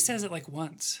 He only says it like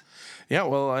once. Yeah,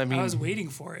 well, I mean, I was waiting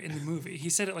for it in the movie.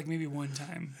 He said it like maybe one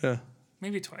time. Yeah.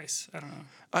 Maybe twice. I don't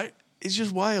know. It's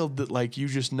just wild that like you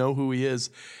just know who he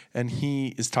is, and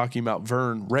he is talking about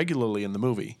Vern regularly in the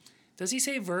movie. Does he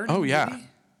say Vern? Oh in the yeah. movie?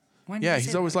 When Yeah, did he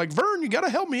he's say always that? like, Vern, you got to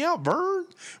help me out, Vern,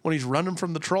 when he's running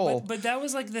from the troll. But that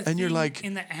was like the And thing you're like,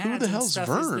 in the ads who the and hell's stuff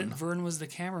is Vern? that Vern was the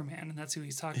cameraman, and that's who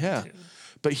he's talking Yeah. to.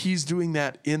 But he's doing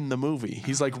that in the movie.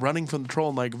 He's like running from the troll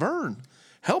and like, Vern,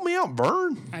 help me out,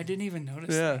 Vern. I didn't even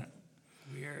notice Yeah. that.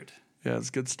 Weird. Yeah, it's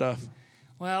good stuff.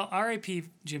 Well, R.I.P.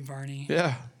 Jim Varney.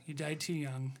 Yeah. He died too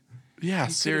young. Yeah, He could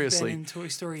have seriously. been in Toy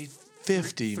Story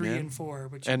 50, 3 man. and 4.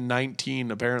 Which And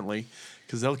 19, apparently,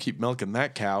 because they'll keep milking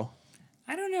that cow.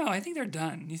 I don't know. I think they're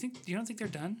done. You don't think they're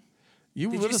done?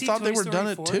 You Did would you have see thought Toy they were Story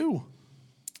done 4? at 2.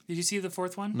 Did you see the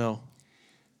fourth one? No.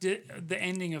 The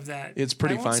ending of that. It's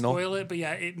pretty I won't final. spoil it, but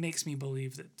yeah, it makes me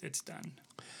believe that it's done.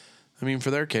 I mean,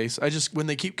 for their case, when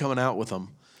they keep coming out with them,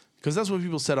 because that's what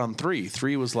people said on 3.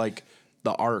 3 was like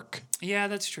the arc. Yeah,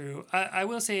 that's true. I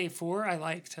will say 4 I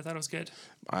liked. I thought it was good.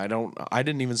 I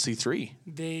didn't even see 3.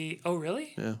 Oh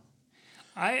really? Yeah.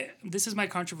 This is my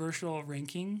controversial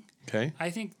ranking. Okay. I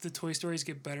think the Toy Stories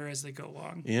get better as they go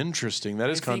along. Interesting.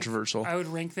 That is I think controversial. I would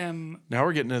rank them. Now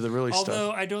we're getting into the really Although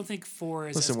stuff. I don't think 4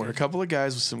 is. Listen, as we're a good. couple of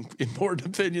guys with some important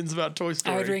opinions about Toy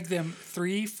Story. I would rank them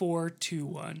 3, 4, 2,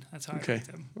 1. That's how I Okay. rank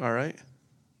them. All right.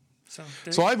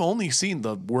 So I've only seen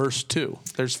the worst 2.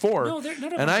 There's 4. No, none of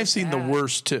them and are I've seen the bad.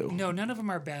 worst 2. No, none of them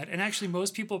are bad. And actually,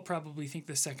 most people probably think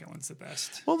the second one's the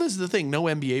best. Well, this is the thing. No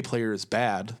NBA player is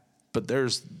bad, but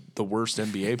there's the worst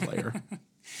NBA player,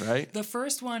 right? The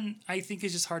first one, I think,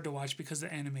 is just hard to watch because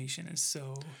the animation is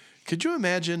so. Could you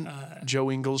imagine Joe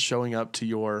Ingles showing up to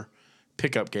your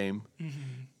pickup game.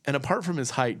 And apart from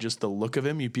his height, just the look of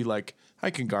him, you'd be like,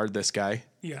 I can guard this guy.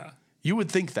 Yeah. You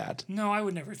would think that. No, I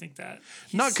would never think that.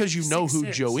 Not because you know who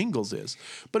 6'6". Joe Ingles is.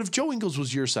 But if Joe Ingles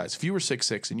was your size, if you were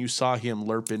 6'6" and you saw him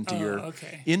lerp into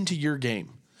your game.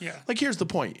 Yeah. Like, here's the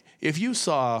point. If you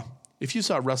saw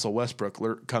Russell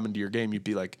Westbrook come into your game, you'd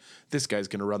be like, this guy's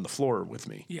going to run the floor with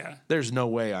me. Yeah. There's no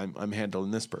way I'm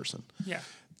handling this person. Yeah.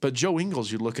 But Joe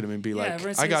Ingles, you'd look at him and be like,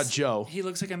 I got Joe. He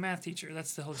looks like a math teacher.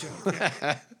 That's the whole joke.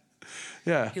 Yeah.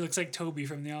 Yeah. He looks like Toby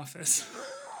from The Office.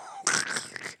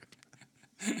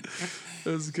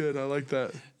 That's good. I like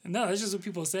that. No, that's just what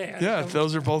people say.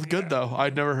 Those are both good, though.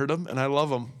 I'd never heard them, and I love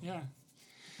them. Yeah.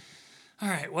 All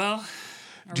right. Well.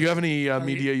 Do you have any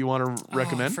media you want to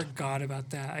recommend? I forgot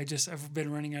about that. I've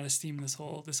been running out of steam this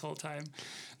whole time.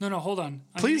 No, hold on.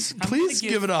 Please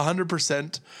give it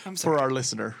 100% for our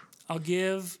listener.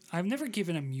 I've never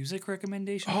given a music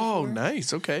recommendation. Oh, before.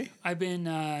 Nice. Okay. I've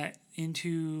been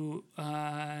into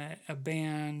a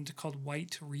band called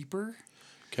White Reaper.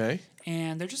 Okay.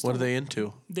 And they're just what are they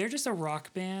into? They're just a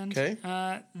rock band. Okay.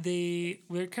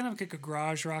 They're kind of like a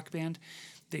garage rock band.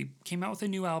 They came out with a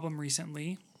new album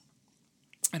recently.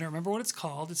 I don't remember what it's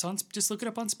called. It's on. Just look it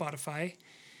up on Spotify.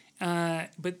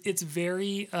 But it's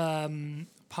very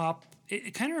pop.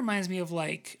 It kind of reminds me of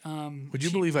like. Would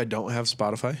you believe I don't have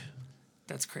Spotify?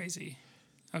 That's crazy.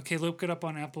 Okay, look it up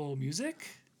on Apple Music.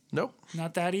 Nope.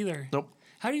 Not that either. Nope.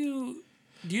 How do you?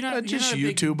 Do you not? Just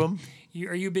YouTube them.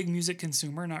 Are you a big music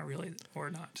consumer? Not really, or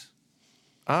not?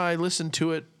 I listen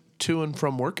to it to and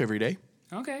from work every day.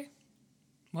 Okay.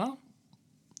 Well,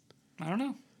 I don't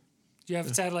know. Do you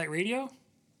have satellite radio?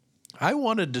 I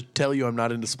wanted to tell you I'm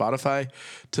not into Spotify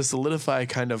to solidify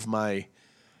kind of my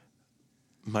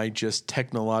just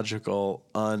technological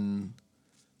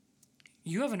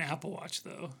You have an Apple Watch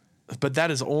though. But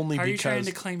that is only How are because... you trying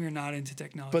to claim you're not into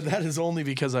technology? But that is only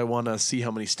because I want to see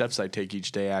how many steps I take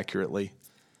each day accurately.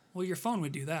 Well, your phone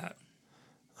would do that.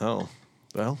 Oh,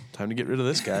 well, time to get rid of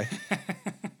this guy.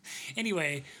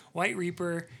 Anyway, White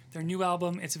Reaper, their new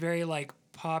album, it's very like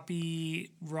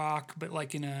poppy rock, but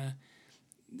like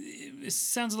it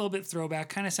sounds a little bit throwback,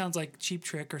 kind of sounds like Cheap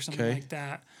Trick or something like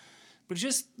that. But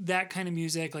just that kind of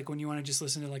music, like when you want to just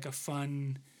listen to like a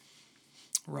fun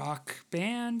rock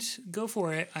band, go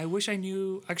for it. I wish I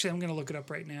knew. Actually, I'm going to look it up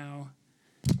right now.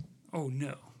 Oh,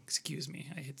 no. Excuse me.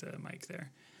 I hit the mic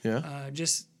there. Yeah.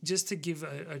 Just to give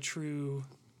a true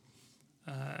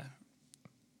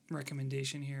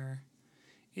recommendation here.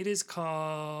 It is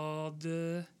called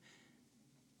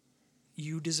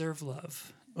You Deserve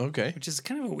Love. Okay. Which is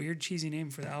kind of a weird, cheesy name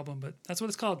for the album, but that's what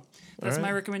it's called. That's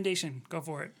my recommendation. Go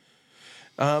for it.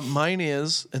 Mine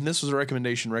is, and this was a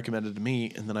recommendation recommended to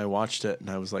me, and then I watched it, and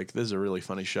I was like, this is a really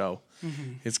funny show.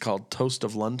 Mm-hmm. It's called Toast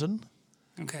of London.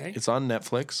 Okay. It's on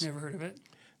Netflix. Never heard of it.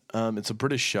 It's a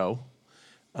British show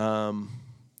from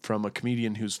a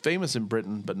comedian who's famous in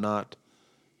Britain, but not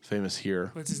famous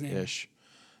here. What's his name? Ish.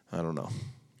 I don't know.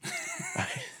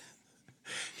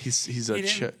 He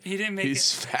didn't make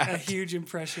fat. A huge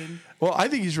impression. Well, I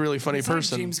think he's a really funny it's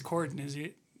person. Not James Corden, is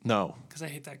he? No. Because I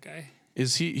hate that guy.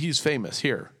 Is he? He's famous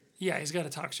here. Yeah, he's got a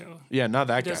talk show. Yeah, not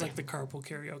that guy. He does like the carpool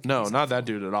karaoke. No, not that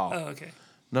dude at all. Oh, okay.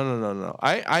 No.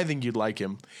 I think you'd like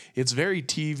him. It's very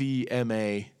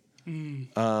TVMA.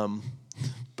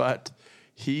 But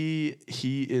he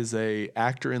is a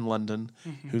actor in London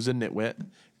who's a nitwit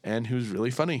and who's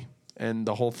really funny. And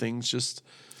the whole thing's just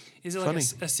Is it funny.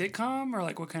 like a sitcom or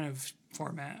like what kind of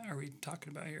format are we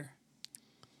talking about here?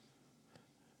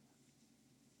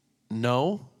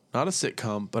 No, not a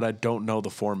sitcom, but I don't know the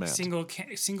format. Single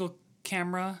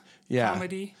camera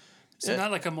comedy. So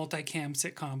not like a multicam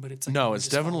sitcom, but it's like no, it's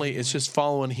definitely it's just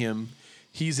following him.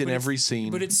 He's in every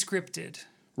scene, but it's scripted.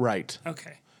 Right.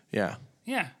 Okay. Yeah.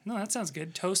 Yeah. No, that sounds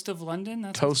good. Toast of London.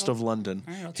 That's Toast of London.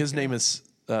 Right, his name is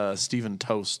Stephen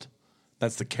Toast.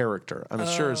 That's the character. I'm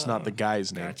sure it's not the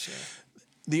guy's name. Gotcha.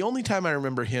 The only time I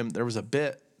remember him, there was a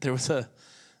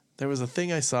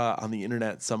thing I saw on the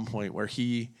internet at some point where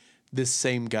this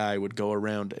same guy would go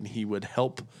around and he would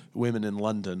help women in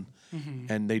London,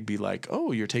 and they'd be like,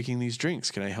 "Oh, you're taking these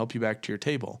drinks. Can I help you back to your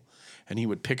table?" And he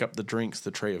would pick up the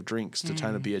tray of drinks to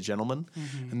try to be a gentleman.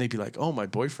 And they'd be like, "Oh, my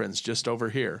boyfriend's just over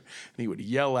here." And he would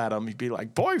yell at him. He'd be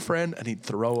like, "Boyfriend!" And he'd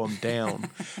throw him down.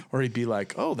 Or he'd be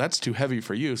like, "Oh, that's too heavy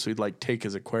for you." So he'd like take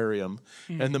his aquarium.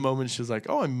 And the moment she was like,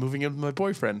 "Oh, I'm moving in with my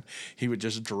boyfriend," he would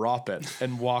just drop it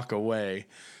and walk away.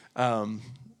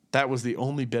 That was the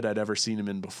only bit I'd ever seen him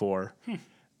in before.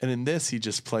 And in this, he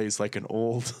just plays like an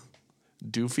old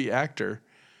doofy actor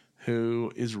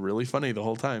who is really funny the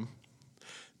whole time.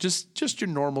 Just your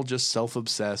normal, just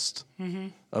self-obsessed,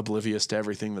 oblivious to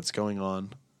everything that's going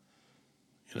on.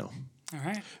 You know. All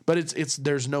right. But it's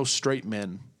there's no straight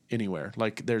men anywhere.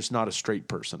 Like there's not a straight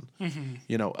person. Mm-hmm.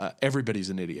 You know, everybody's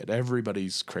an idiot.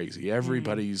 Everybody's crazy.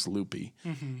 Everybody's loopy.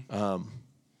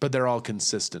 But they're all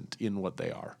consistent in what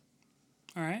they are.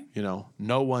 All right. You know,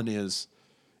 no one is.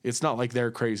 It's not like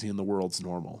they're crazy and the world's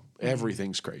normal.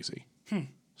 Everything's crazy.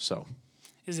 So.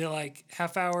 Is it like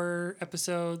half-hour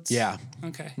episodes? Yeah.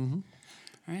 Okay. All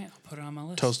right. I'll put it on my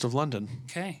list. Toast of London.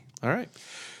 Okay. All right.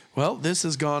 Well, this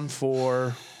has gone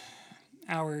for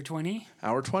Hour 20.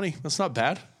 hour 20. That's not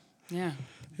bad. Yeah.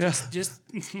 Yeah. Just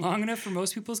long enough for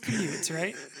most people's commutes,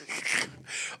 right?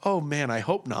 Oh man, I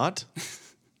hope not.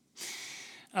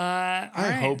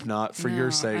 I hope not for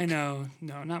your sake. I know.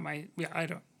 No, not my. Yeah, I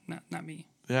don't. Not me.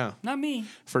 Yeah. Not me.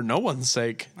 For no one's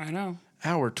sake. I know.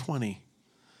 Hour 20.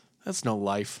 That's no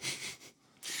life.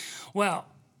 Well,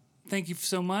 thank you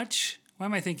so much. Why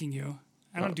am I thanking you?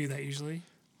 I don't do that usually.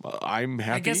 I'm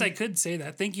happy. I guess I could say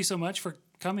that. Thank you so much for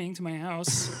coming to my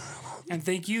house. And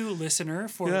thank you, listener,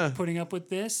 for putting up with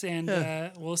this. And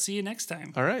we'll see you next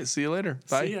time. All right. See you later.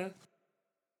 Bye. See ya.